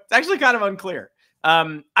Verdugo? It's actually kind of unclear.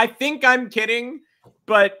 I think I'm kidding,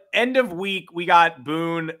 but end of week, we got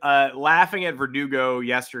Boone laughing at Verdugo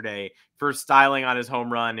yesterday for styling on his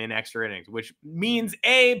home run in extra innings, which means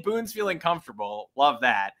Boone's feeling comfortable. Love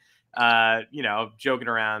that. Joking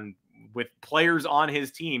around with players on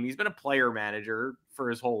his team. He's been a player manager for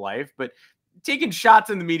his whole life, but taking shots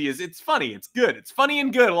in the media, it's funny. It's good. It's funny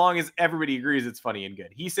and good, as long as everybody agrees it's funny and good.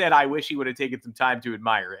 He said, I wish he would have taken some time to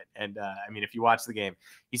admire it. And if you watch the game,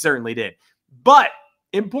 he certainly did. But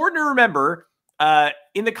important to remember,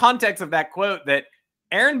 in the context of that quote, that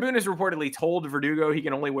Aaron Boone has reportedly told Verdugo he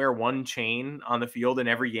can only wear one chain on the field in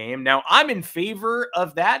every game. Now, I'm in favor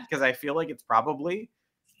of that because I feel like it's probably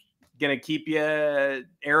going to keep you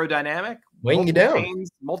aerodynamic. Weighing you down.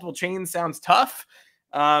 Multiple chains sounds tough.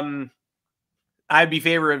 I'd be in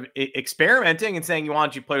favor of experimenting and saying, why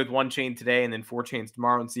don't you play with one chain today and then 4 chains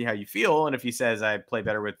tomorrow and see how you feel. And if he says I play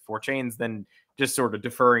better with 4 chains, then just sort of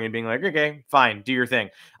deferring and being like, okay, fine, do your thing.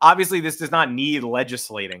 Obviously, this does not need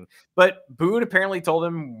legislating, but Boone apparently told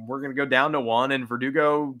him we're going to go down to 1, and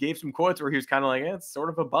Verdugo gave some quotes where he was kind of like, it's sort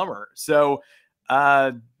of a bummer. So,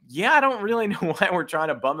 I don't really know why we're trying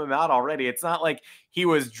to bum him out already. It's not like he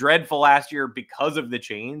was dreadful last year because of the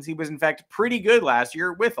chains. He was, in fact, pretty good last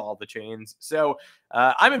year with all the chains. So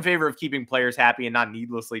I'm in favor of keeping players happy and not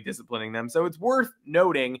needlessly disciplining them. So it's worth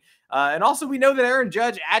noting. And also, we know that Aaron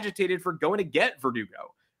Judge agitated for going to get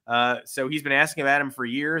Verdugo. So he's been asking about him for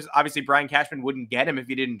years. Obviously, Brian Cashman wouldn't get him if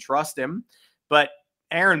he didn't trust him. But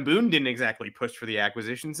Aaron Boone didn't exactly push for the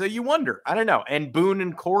acquisition. So you wonder. I don't know. And Boone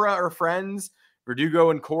and Cora are friends. Verdugo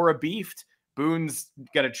and Cora beefed. Boone's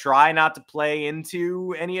going to try not to play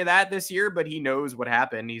into any of that this year, but he knows what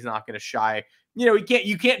happened. He's not going to shy.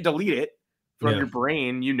 You can't delete it from your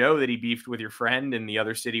brain. You know that he beefed with your friend in the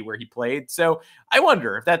other city where he played. So I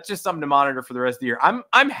wonder if that's just something to monitor for the rest of the year.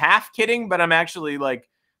 I'm half kidding, but I'm actually like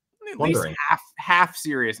at least half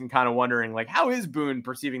serious and kind of wondering, like, how is Boone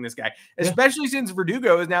perceiving this guy? Especially since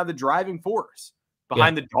Verdugo is now the driving force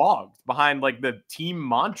behind the dogs, behind like the team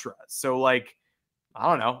mantra. So like, I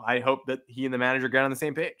don't know. I hope that he and the manager get on the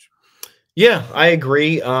same page. Yeah, I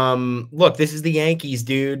agree. Look, this is the Yankees,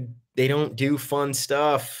 dude. They don't do fun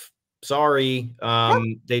stuff. Sorry.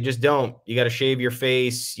 They just don't. You got to shave your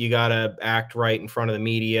face. You got to act right in front of the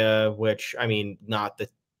media, which, I mean, not the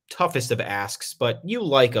toughest of asks, but you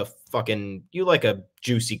like a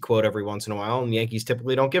juicy quote every once in a while, and the Yankees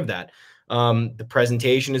typically don't give that. The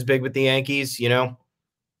presentation is big with the Yankees, you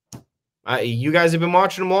guys have been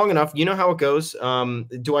watching them long enough. You know how it goes.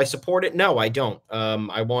 Do I support it? No, I don't.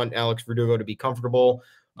 I want Alex Verdugo to be comfortable.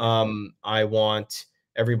 I want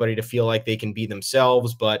everybody to feel like they can be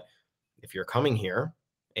themselves. But if you're coming here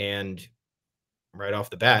and right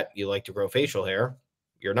off the bat, you like to grow facial hair,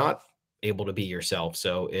 you're not able to be yourself.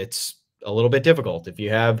 So it's a little bit difficult. If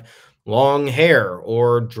you have long hair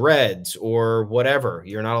or dreads or whatever,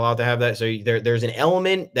 you're not allowed to have that. So there's an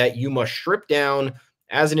element that you must strip down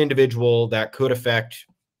as an individual that could affect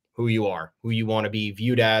who you are, who you want to be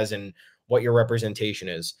viewed as, and what your representation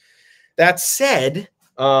is. That said,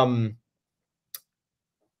 I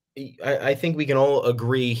think we can all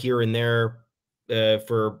agree here and there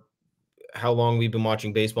for how long we've been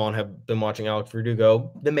watching baseball and have been watching Alex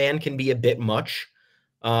Verdugo, the man can be a bit much.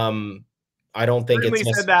 I don't think we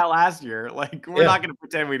said that last year. Like, we're not going to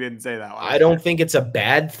pretend we didn't say that last year. I don't think it's a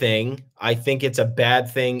bad thing. I think it's a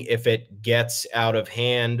bad thing if it gets out of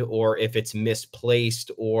hand, or if it's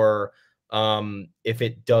misplaced, or if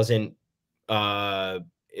it doesn't like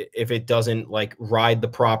ride the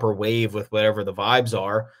proper wave with whatever the vibes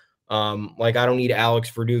are. Like, I don't need Alex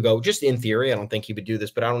Verdugo, just in theory. I don't think he would do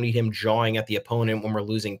this, but I don't need him jawing at the opponent when we're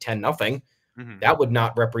losing 10-0. That would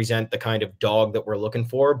not represent the kind of dog that we're looking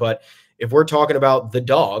for. But if we're talking about the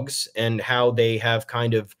dogs and how they have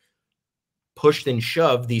kind of pushed and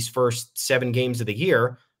shoved these first 7 games of the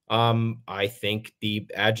year, I think the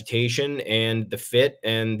agitation and the fit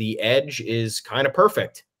and the edge is kind of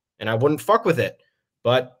perfect, and I wouldn't fuck with it.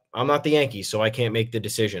 But I'm not the Yankees, so I can't make the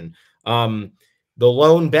decision. The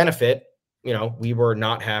lone benefit you know, we were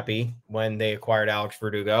not happy when they acquired Alex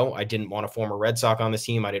Verdugo. I didn't want a former Red Sox on this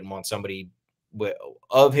team. I didn't want somebody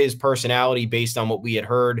of his personality based on what we had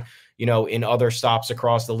heard, you know, in other stops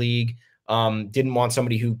across the league. Didn't want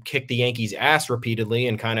somebody who kicked the Yankees' ass repeatedly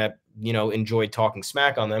and kind of, you know, enjoyed talking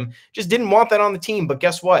smack on them. Just didn't want that on the team. But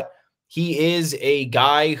guess what? He is a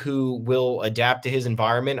guy who will adapt to his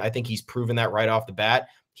environment. I think he's proven that right off the bat.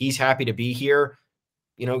 He's happy to be here.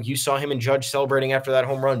 You know, you saw him and Judge celebrating after that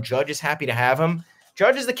home run. Judge is happy to have him.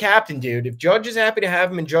 Judge is the captain, dude. If Judge is happy to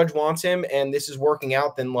have him and Judge wants him and this is working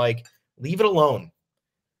out, then like leave it alone.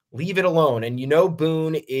 Leave it alone. And you know,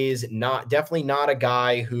 Boone is definitely not a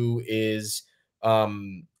guy who is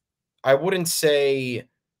I wouldn't say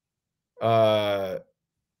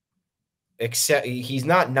he's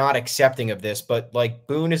not accepting of this, but like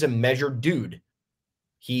Boone is a measured dude.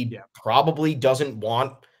 He probably doesn't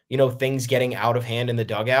want, you know, things getting out of hand in the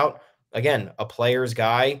dugout. Again, a player's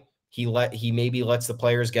guy. He maybe lets the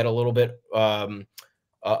players get a little bit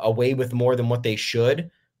away with more than what they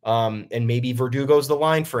should. And maybe Verdugo's the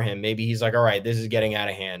line for him. Maybe he's like, all right, this is getting out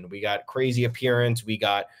of hand. We got crazy appearance. We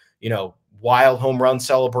got, you know, wild home run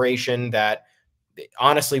celebration that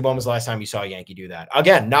honestly, when was the last time you saw a Yankee do that?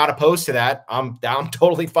 Again, not opposed to that. I'm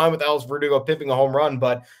totally fine with Alex Verdugo pipping a home run,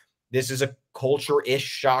 but this is a culture-ish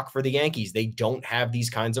shock for the Yankees. They don't have these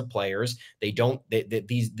kinds of players.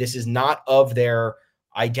 This is not of their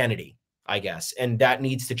identity, I guess. And that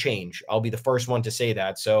needs to change. I'll be the first one to say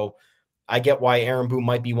that. So I get why Aaron Boone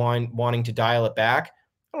might be wanting to dial it back.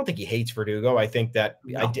 I don't think he hates Verdugo. I think that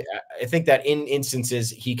I think that in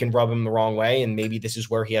instances he can rub him the wrong way, and maybe this is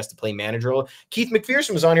where he has to play manager. Keith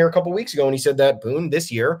McPherson was on here a couple weeks ago, and he said that Boone this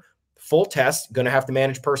year, full test, going to have to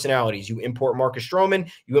manage personalities. You import Marcus Stroman,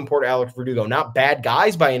 you import Alex Verdugo. Not bad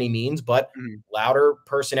guys by any means, but louder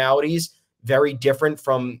personalities, very different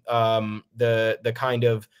from the kind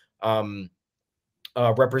of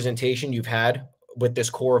representation you've had with this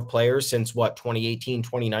core of players since 2018,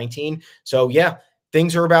 2019. So yeah,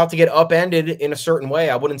 things are about to get upended in a certain way.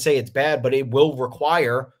 I wouldn't say it's bad, but it will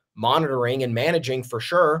require monitoring and managing for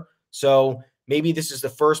sure. So maybe this is the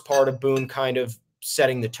first part of Boone kind of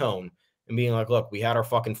setting the tone and being like, look, we had our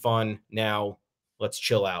fucking fun. Now let's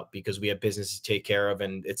chill out because we have business to take care of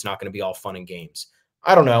and it's not going to be all fun and games.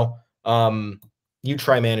 I don't know. You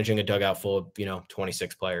try managing a dugout full of,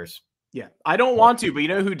 26 players. Yeah, I don't want to, but you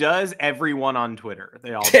know who does? Everyone on Twitter.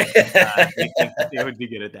 They all they think they would be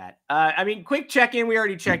good at that. I mean, quick check-in. We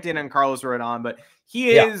already checked in on Carlos Rodon, but he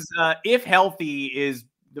is, if healthy, is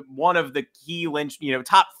one of the key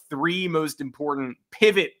top 3 most important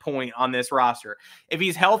pivot point on this roster. If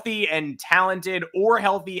he's healthy and talented or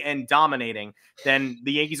healthy and dominating, then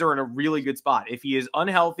the Yankees are in a really good spot. If he is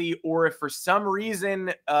unhealthy or if for some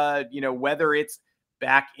reason, whether it's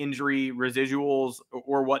back injury, residuals,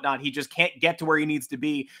 or whatnot, he just can't get to where he needs to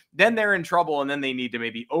be, then they're in trouble, and then they need to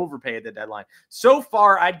maybe overpay at the deadline. So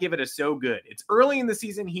far, I'd give it a so good. It's early in the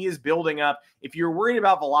season. He is building up. If you're worried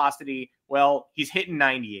about velocity, well, he's hitting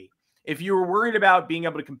 98. If you were worried about being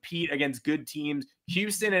able to compete against good teams,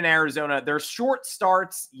 Houston and Arizona, they're short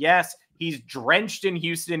starts. Yes, he's drenched in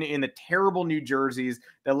Houston in the terrible New Jerseys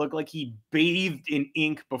that look like he bathed in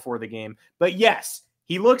ink before the game. But yes,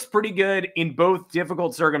 he looks pretty good in both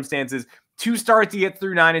difficult circumstances. 2 starts, he gets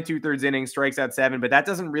through 9 2/3 innings, strikes out 7, but that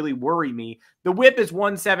doesn't really worry me. The whip is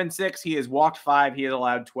 1.76. He has walked 5. He has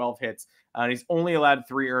allowed 12 hits. And he's only allowed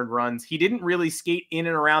 3 earned runs. He didn't really skate in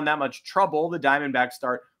and around that much trouble. The Diamondback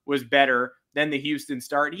start was better than the Houston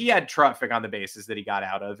start. He had traffic on the bases that he got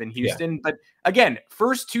out of in Houston. Yeah. But again,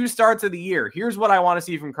 first 2 starts of the year. Here's what I want to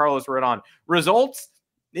see from Carlos Rodon. Results,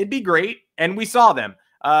 it'd be great. And we saw them.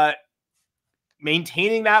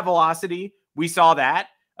 Maintaining that velocity, we saw that.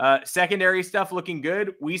 Secondary stuff looking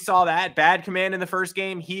good, we saw that. Bad command in the first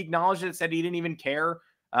game, he acknowledged it, said he didn't even care,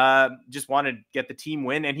 just wanted to get the team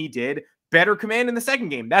win, and he did. Better command in the second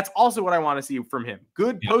game, that's also what I want to see from him.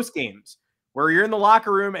 Good post games where you're in the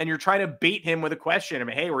locker room and you're trying to bait him with a question. I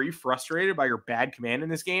mean, hey, were you frustrated by your bad command in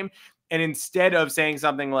this game? And instead of saying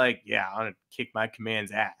something like, yeah, I'm going to kick my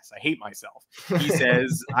command's ass, I hate myself, he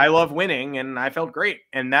says, I love winning and I felt great.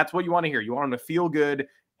 And that's what you want to hear. You want him to feel good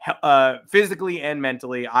physically and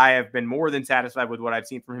mentally. I have been more than satisfied with what I've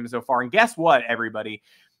seen from him so far. And guess what, everybody?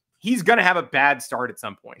 He's going to have a bad start at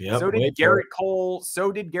some point. Yep, so did Garrett Cole.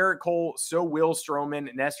 So Will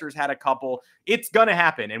Stroman. Nestor's had a couple. It's going to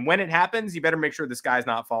happen. And when it happens, you better make sure the sky's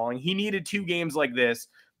not falling. He needed 2 games like this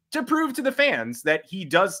to prove to the fans that he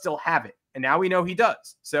does still have it. And now we know he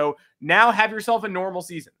does. So now have yourself a normal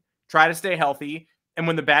season. Try to stay healthy. And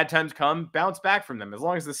when the bad times come, bounce back from them. As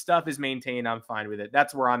long as the stuff is maintained, I'm fine with it.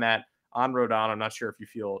 That's where I'm at on Rodon. I'm not sure if you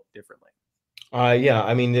feel differently. Yeah,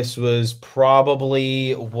 I mean, this was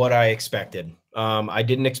probably what I expected. I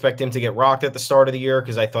didn't expect him to get rocked at the start of the year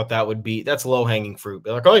because I thought that's low hanging fruit.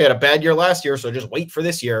 Be like, oh, you had a bad year last year, so just wait for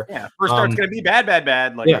this year. Yeah, first start's going to be bad.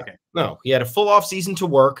 Like, yeah, okay. no, he had a full off season to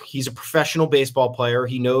work. He's a professional baseball player.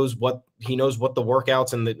 He knows what the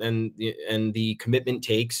workouts and the commitment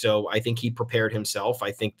takes. So I think he prepared himself.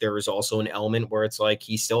 I think there is also an element where it's like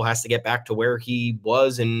he still has to get back to where he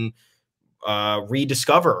was and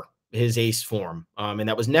rediscover his ace form. And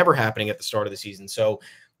that was never happening at the start of the season. So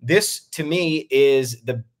this to me is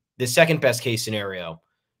the second best case scenario.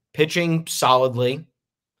 Pitching solidly,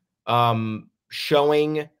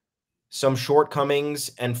 showing some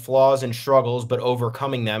shortcomings and flaws and struggles, but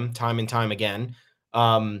overcoming them time and time again.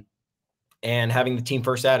 And having the team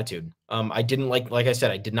first attitude. I didn't like I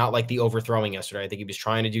said, I did not like the overthrowing yesterday. I think he was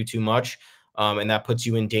trying to do too much. And that puts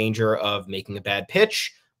you in danger of making a bad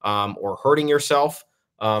pitch or hurting yourself.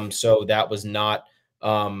 So that was not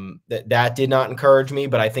that did not encourage me.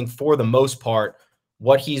 But I think for the most part,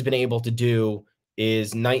 what he's been able to do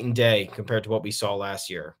is night and day compared to what we saw last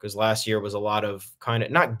year. Because last year was a lot of kind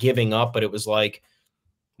of not giving up, but it was like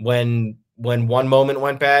when one moment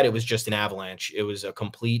went bad, it was just an avalanche. It was a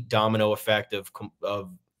complete domino effect of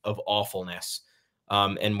awfulness.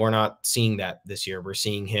 And we're not seeing that this year. We're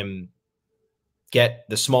seeing him get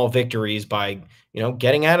the small victories by,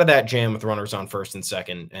 getting out of that jam with runners on first and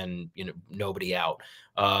second and, nobody out.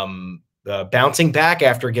 Bouncing back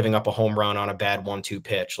after giving up a home run on a bad 1-2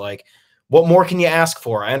 pitch. Like, what more can you ask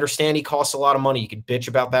for? I understand he costs a lot of money. You could bitch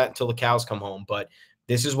about that until the cows come home, but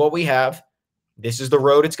this is what we have. This is the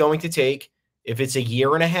road it's going to take. If it's a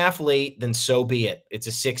year and a half late, then so be it. It's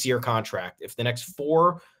a 6-year contract. If the next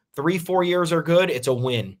 4 years are good, it's a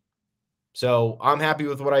win. So I'm happy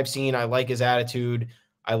with what I've seen. I like his attitude.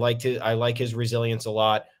 I like his resilience a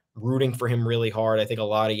lot. Rooting for him really hard. I think a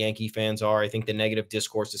lot of Yankee fans are. I think the negative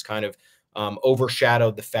discourse has kind of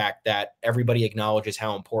overshadowed the fact that everybody acknowledges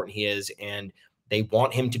how important he is and they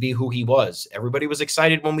want him to be who he was. Everybody was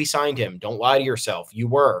excited when we signed him. Don't lie to yourself. You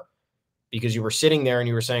were, because you were sitting there and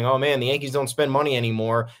you were saying, oh man, the Yankees don't spend money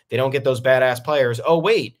anymore. They don't get those badass players. Oh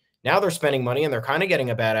wait, now they're spending money and they're kind of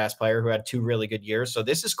getting a badass player who had 2 really good years. So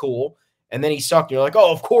this is cool. And then he sucked. And you're like,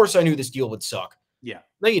 oh, of course I knew this deal would suck. Yeah.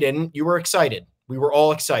 No, you didn't. You were excited. We were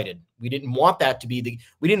all excited. We didn't want that to be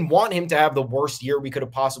we didn't want him to have the worst year we could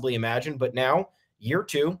have possibly imagined. But now, year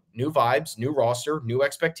 2, new vibes, new roster, new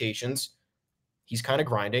expectations. He's kind of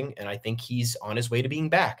grinding, and I think he's on his way to being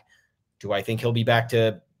back. Do I think he'll be back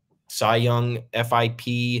to Cy Young,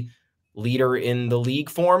 FIP leader in the league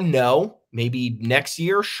form? No. Maybe next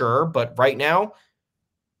year, sure. But right now,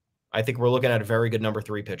 I think we're looking at a very good number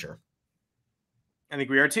 3 pitcher. I think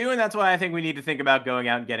we are too, and that's why I think we need to think about going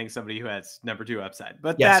out and getting somebody who has number 2 upside.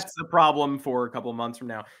 But yes, that's a problem for a couple of months from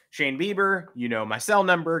now. Shane Bieber, my cell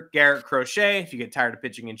number. Garrett Crochet, if you get tired of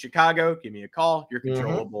pitching in Chicago, give me a call. You're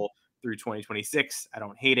controllable through 2026. I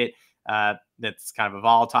don't hate it. That's kind of a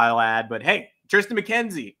volatile ad, but hey, Tristan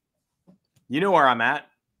McKenzie, you know where I'm at.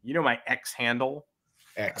 You know my X handle.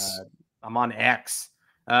 X. I'm on X.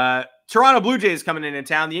 Toronto Blue Jays coming into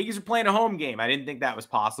town. The Yankees are playing a home game. I didn't think that was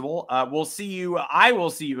possible. We'll see you. I will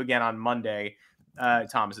see you again on Monday.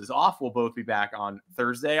 Thomas is off. We'll both be back on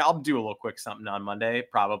Thursday. I'll do a little quick something on Monday,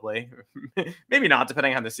 probably. Maybe not,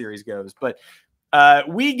 depending on how the series goes. But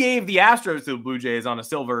we gave the Astros to the Blue Jays on a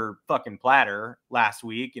silver fucking platter last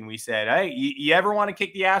week. And we said, hey, you ever want to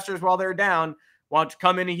kick the Astros while they're down? Why don't you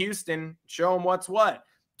come into Houston, show them what's what?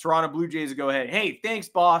 Toronto Blue Jays go ahead. Hey, thanks,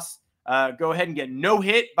 boss. Go ahead and get no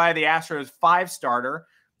hit by the Astros 5-starter.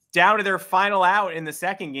 Down to their final out in the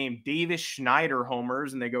second game, Davis Schneider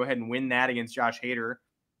homers, and they go ahead and win that against Josh Hader.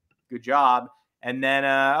 Good job. And then,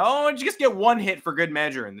 just get 1 hit for good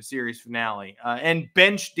measure in the series finale and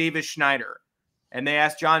bench Davis Schneider. And they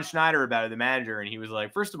asked John Schneider about it, the manager, and he was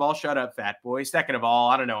like, first of all, shut up, fat boy. Second of all,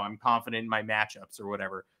 I don't know, I'm confident in my matchups or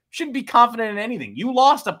whatever. Shouldn't be confident in anything. You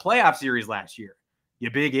lost a playoff series last year,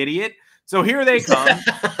 you big idiot. So here they come.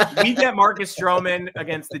 We get Marcus Stroman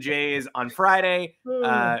against the Jays on Friday.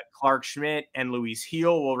 Clark Schmidt and Luis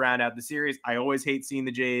Heel will round out the series. I always hate seeing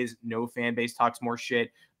the Jays. No fan base talks more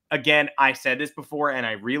shit. Again, I said this before, and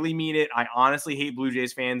I really mean it. I honestly hate Blue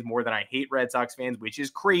Jays fans more than I hate Red Sox fans, which is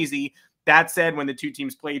crazy. That said, when the 2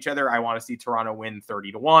 teams play each other, I want to see Toronto win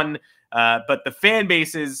 30-1. But the fan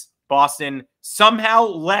bases, Boston, somehow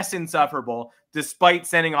less insufferable, despite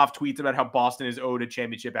sending off tweets about how Boston is owed a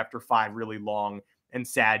championship after 5 really long and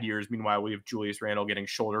sad years. Meanwhile, we have Julius Randle getting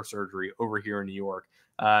shoulder surgery over here in New York.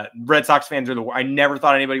 Red Sox fans are I never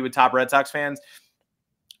thought anybody would top Red Sox fans.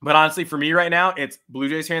 But honestly, for me right now, it's Blue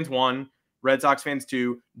Jays fans 1, Red Sox fans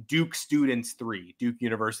 2, Duke students 3, Duke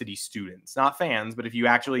University students, not fans, but if you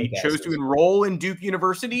actually chose to enroll in Duke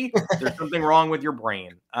University, there's something wrong with your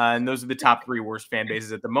brain. And those are the top 3 worst fan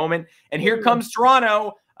bases at the moment. And here comes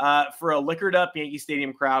Toronto for a liquored up Yankee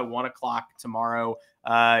Stadium crowd, 1 o'clock tomorrow.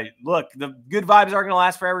 Look, the good vibes aren't going to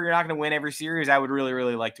last forever. You're not going to win every series. I would really,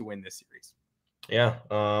 really like to win this series. Yeah.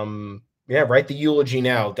 Yeah. Write the eulogy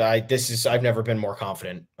now. I've never been more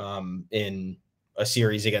confident in a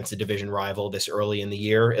series against a division rival this early in the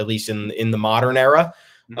year, at least in the modern era.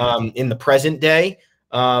 In the present day,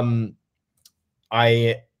 I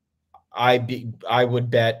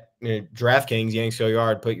would bet DraftKings, Yanks Go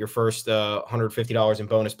Yard, put your first $150 in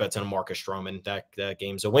bonus bets on Marcus Stroman. That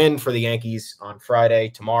game's a win for the Yankees on Friday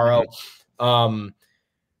tomorrow.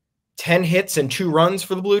 10 hits and 2 runs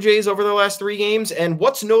for the Blue Jays over their last 3 games. And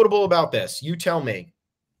what's notable about this? You tell me.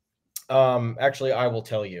 Actually, I will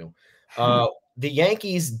tell you. The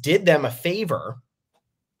Yankees did them a favor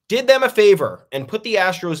and put the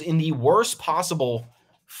Astros in the worst possible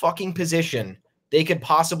fucking position they could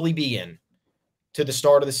possibly be in to the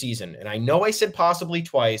start of the season. And I know I said possibly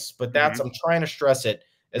twice, but I'm trying to stress it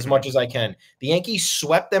as much as I can. The Yankees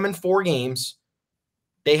swept them in 4 games.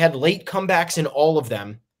 They had late comebacks in all of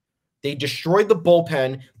them. They destroyed the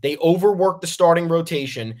bullpen. They overworked the starting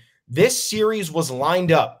rotation. This series was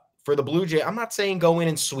lined up for the Blue Jays. I'm not saying go in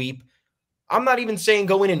and sweep. I'm not even saying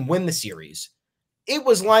go in and win the series. It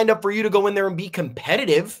was lined up for you to go in there and be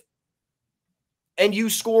competitive. And you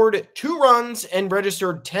scored 2 runs and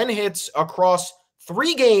registered 10 hits across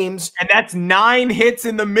 3 games. And that's 9 hits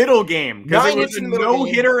in the middle game. 9 hits in the middle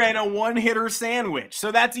game. No-hitter and a 1-hitter sandwich.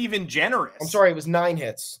 So that's even generous. I'm sorry, it was 9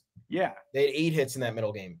 hits. Yeah. They had 8 hits in that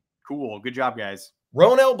middle game. Cool. Good job, guys.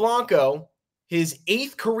 Ronel Blanco, his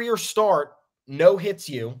 8th career start, no hits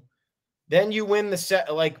you. Then you win the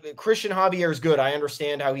set. Like, Christian Javier is good. I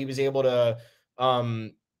understand how he was able to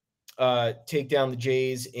take down the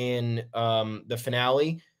Jays in the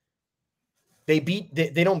finale. They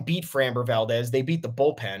don't beat Framber Valdez. They beat the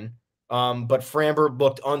bullpen. But Framber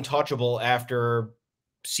looked untouchable after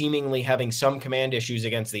seemingly having some command issues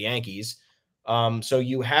against the Yankees. So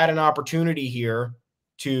you had an opportunity here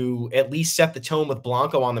to at least set the tone with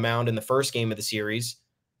Blanco on the mound in the first game of the series,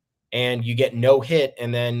 and you get no hit,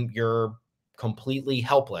 and then you're completely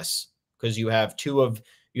helpless because you have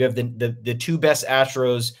the 2 best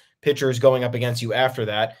Astros pitchers going up against you after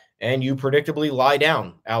that, and you predictably lie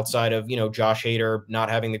down outside of, Josh Hader not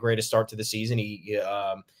having the greatest start to the season. He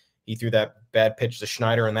threw that bad pitch to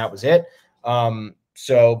Schneider, and that was it.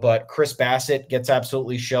 But Chris Bassett gets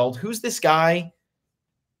absolutely shelled. Who's this guy?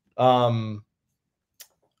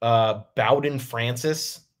 Bowden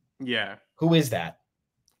Francis. Yeah. Who is that?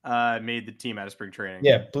 Made the team out of spring training.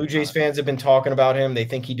 Yeah, Blue Jays fans have been talking about him. They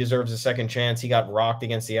think he deserves a second chance. He got rocked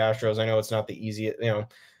against the Astros. I know it's not the easiest.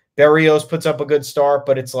 Berrios puts up a good start,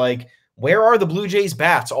 but it's like, where are the Blue Jays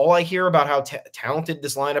bats? All I hear about how talented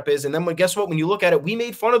this lineup is. And then guess what? When you look at it, we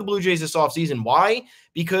made fun of the Blue Jays this offseason. Why?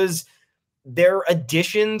 Because their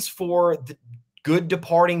additions for the good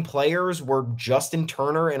departing players were Justin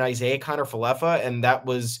Turner and Isaiah Kiner-Falefa, and that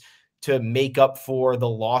was to make up for the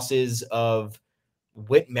losses of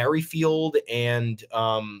Whit Merrifield and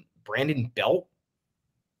Brandon Belt.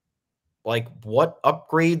 Like, what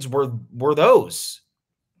upgrades were those?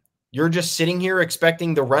 You're just sitting here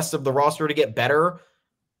expecting the rest of the roster to get better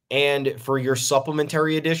and for your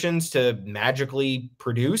supplementary additions to magically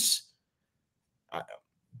produce.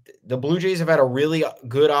 The Blue Jays have had a really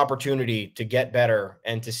good opportunity to get better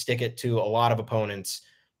and to stick it to a lot of opponents,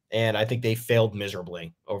 and I think they failed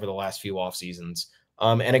miserably over the last few off seasons.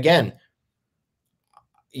 And again,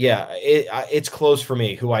 yeah, it's close for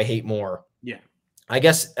me who I hate more. Yeah. I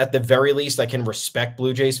guess at the very least, I can respect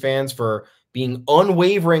Blue Jays fans for being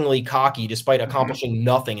unwaveringly cocky despite accomplishing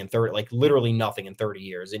nothing in literally nothing in 30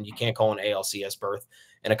 years. And you can't call an ALCS berth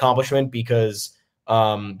an accomplishment because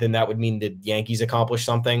then that would mean the Yankees accomplished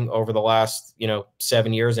something over the last,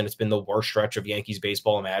 7 years. And it's been the worst stretch of Yankees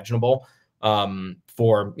baseball imaginable.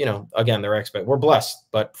 For, again, we're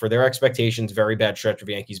blessed, but for their expectations, very bad stretch of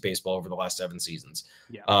Yankees baseball over the last 7 seasons.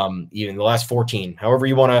 Yeah. Even the last 14, however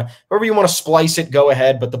you want to splice it, go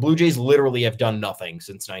ahead. But the Blue Jays literally have done nothing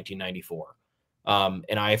since 1994.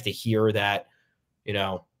 And I have to hear that,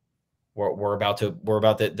 we're about to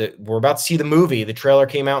see the movie. The trailer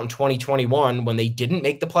came out in 2021 when they didn't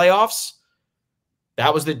make the playoffs.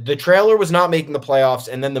 That was the trailer was not making the playoffs.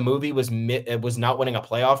 And then the movie was not winning a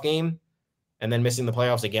playoff game and then missing the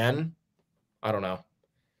playoffs again. I don't know.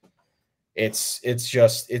 It's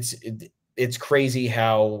crazy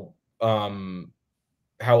how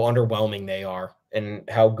underwhelming they are. and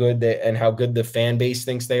how good the fan base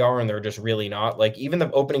thinks they are, and they're just really not. Like even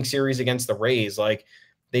the opening series against the Rays, like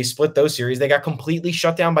they split those series. They got completely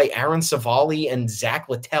shut down by Aaron Savali and Zach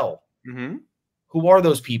Littell. Mm-hmm. Who are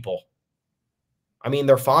those people? I mean,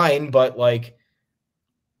 they're fine, but like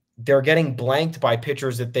they're getting blanked by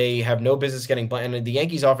pitchers that they have no business getting blanked. And the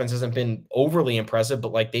Yankees offense hasn't been overly impressive,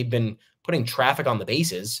 but like they've been putting traffic on the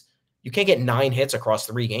bases. You can't get 9 hits across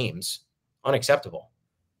 3 games. Unacceptable.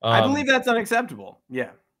 I believe that's unacceptable. Yeah.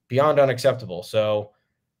 Beyond unacceptable. So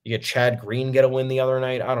you get Chad Green get a win the other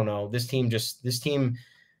night. I don't know. This team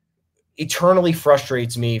eternally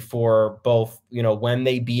frustrates me for both, when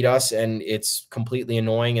they beat us and it's completely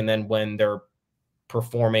annoying, and then when they're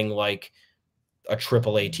performing like a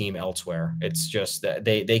AAA team elsewhere. It's just that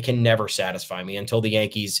they can never satisfy me until the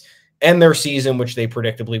Yankees end their season, which they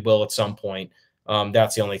predictably will at some point.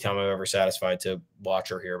 That's the only time I've ever satisfied to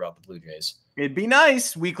watch or hear about the Blue Jays. It'd be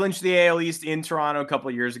nice. We clinched the AL East in Toronto a couple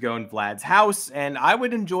of years ago in Vlad's house, and I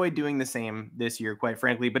would enjoy doing the same this year, quite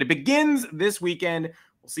frankly. But it begins this weekend.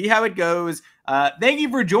 We'll see how it goes. Thank you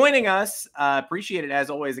for joining us. Appreciate it as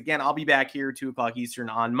always. Again, I'll be back here 2 o'clock Eastern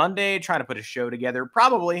on Monday, trying to put a show together,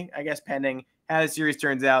 probably, I guess, pending how the series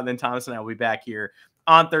turns out. And then Thomas and I will be back here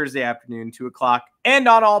on Thursday afternoon, 2 o'clock, and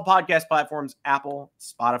on all podcast platforms, Apple,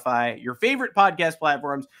 Spotify, your favorite podcast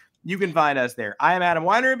platforms. You can find us there. I am Adam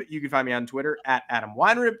Weinrib. You can find me on Twitter at Adam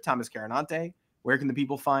Weinrib. Thomas Carinante, where can the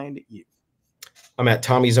people find you? I'm at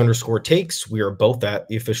Tommy's_takes. We are both at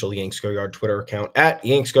the official Yanks Go Yard Twitter account at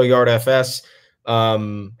Yanks Go Yard FS. Head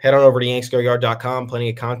on over to yanksgoyard.com.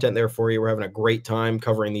 Plenty of content there for you. We're having a great time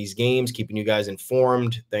covering these games, keeping you guys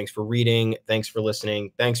informed. Thanks for reading. Thanks for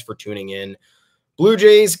listening. Thanks for tuning in. Blue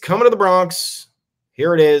Jays coming to the Bronx.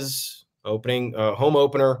 Here it is. Home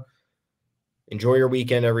opener. Enjoy your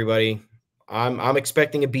weekend, everybody. I'm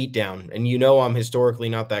expecting a beatdown, and I'm historically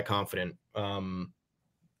not that confident.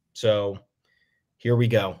 So here we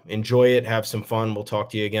go. Enjoy it. Have some fun. We'll talk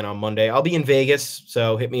to you again on Monday. I'll be in Vegas,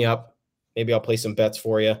 so hit me up. Maybe I'll play some bets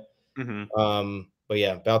for you. Mm-hmm. But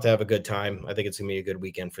yeah, about to have a good time. I think it's going to be a good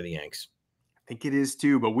weekend for the Yanks. I think it is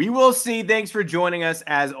too, but we will see. Thanks for joining us.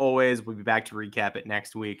 As always, we'll be back to recap it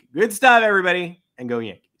next week. Good stuff, everybody, and go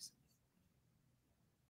Yankees.